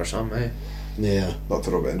lucky for some, eh? Yeah. not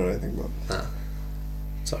to rub it in or anything, but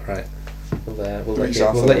It's all right. We'll The let weeks you,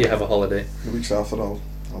 after we'll let that. you have a holiday. the weeks after I'll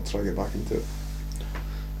try to get back into it.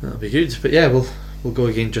 That'll be good. But yeah, we'll go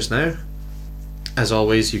again just now. As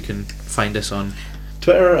always, you can find us on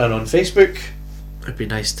Twitter and on Facebook. It'd be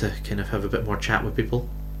nice to kind of have a bit more chat with people.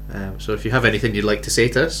 So if you have anything you'd like to say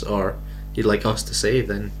to us, or you'd like us to say,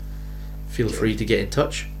 then feel free to get in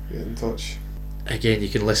touch. Get in touch. Again, you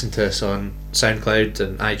can listen to us on SoundCloud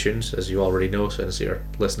and iTunes, as you already know since you're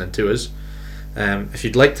listening to us. If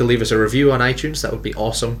you'd like to leave us a review on iTunes, that would be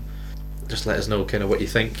awesome. Just let us know kind of what you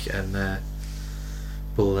think, and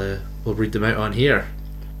we'll read them out on here.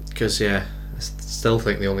 Because yeah, I still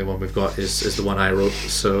think the only one we've got is the one I wrote.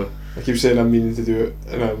 So I keep saying I'm meaning to do it,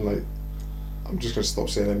 and I'm like, I'm just going to stop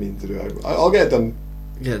saying I mean to do it. I'll get it done.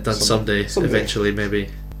 Get it done Someday. someday, eventually, maybe.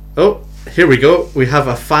 Oh, here we go. We have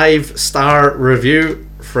a 5-star review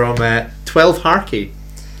from 12 Harkey.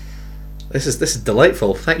 This is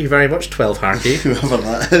delightful. Thank you very much, 12 Harkey. Whoever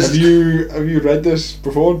that is. Have you read this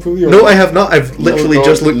before, Pulley? No, I have not. I've literally God,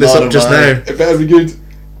 just looked this nor up just have I. now. It better be good.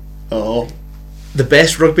 Oh, The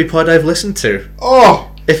best rugby pod I've listened to. Oh,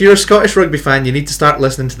 If you're a Scottish rugby fan, you need to start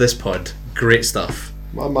listening to this pod. Great stuff.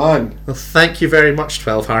 my man. Well, thank you very much,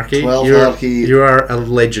 12 Harkey. 12 Harkey. Harkey. You are a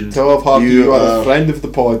legend. 12 Harkey, You you are are- a friend of the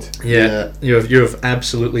pod. Yeah, you have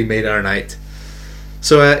absolutely made our night.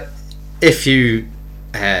 So, if you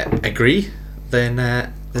agree, then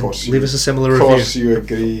course leave you- us a similar Of review. course you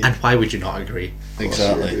agree. And why would you not agree? Of course you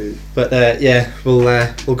exactly. agree. But yeah,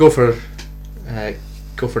 we'll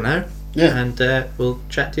go for now, Yeah. and we'll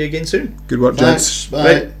chat to you again soon. Good work, Thanks. gents. Bye.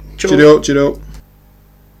 Right, ciao. Cheerio.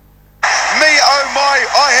 Me, oh my,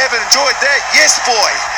 I have enjoyed that. Yes, boy.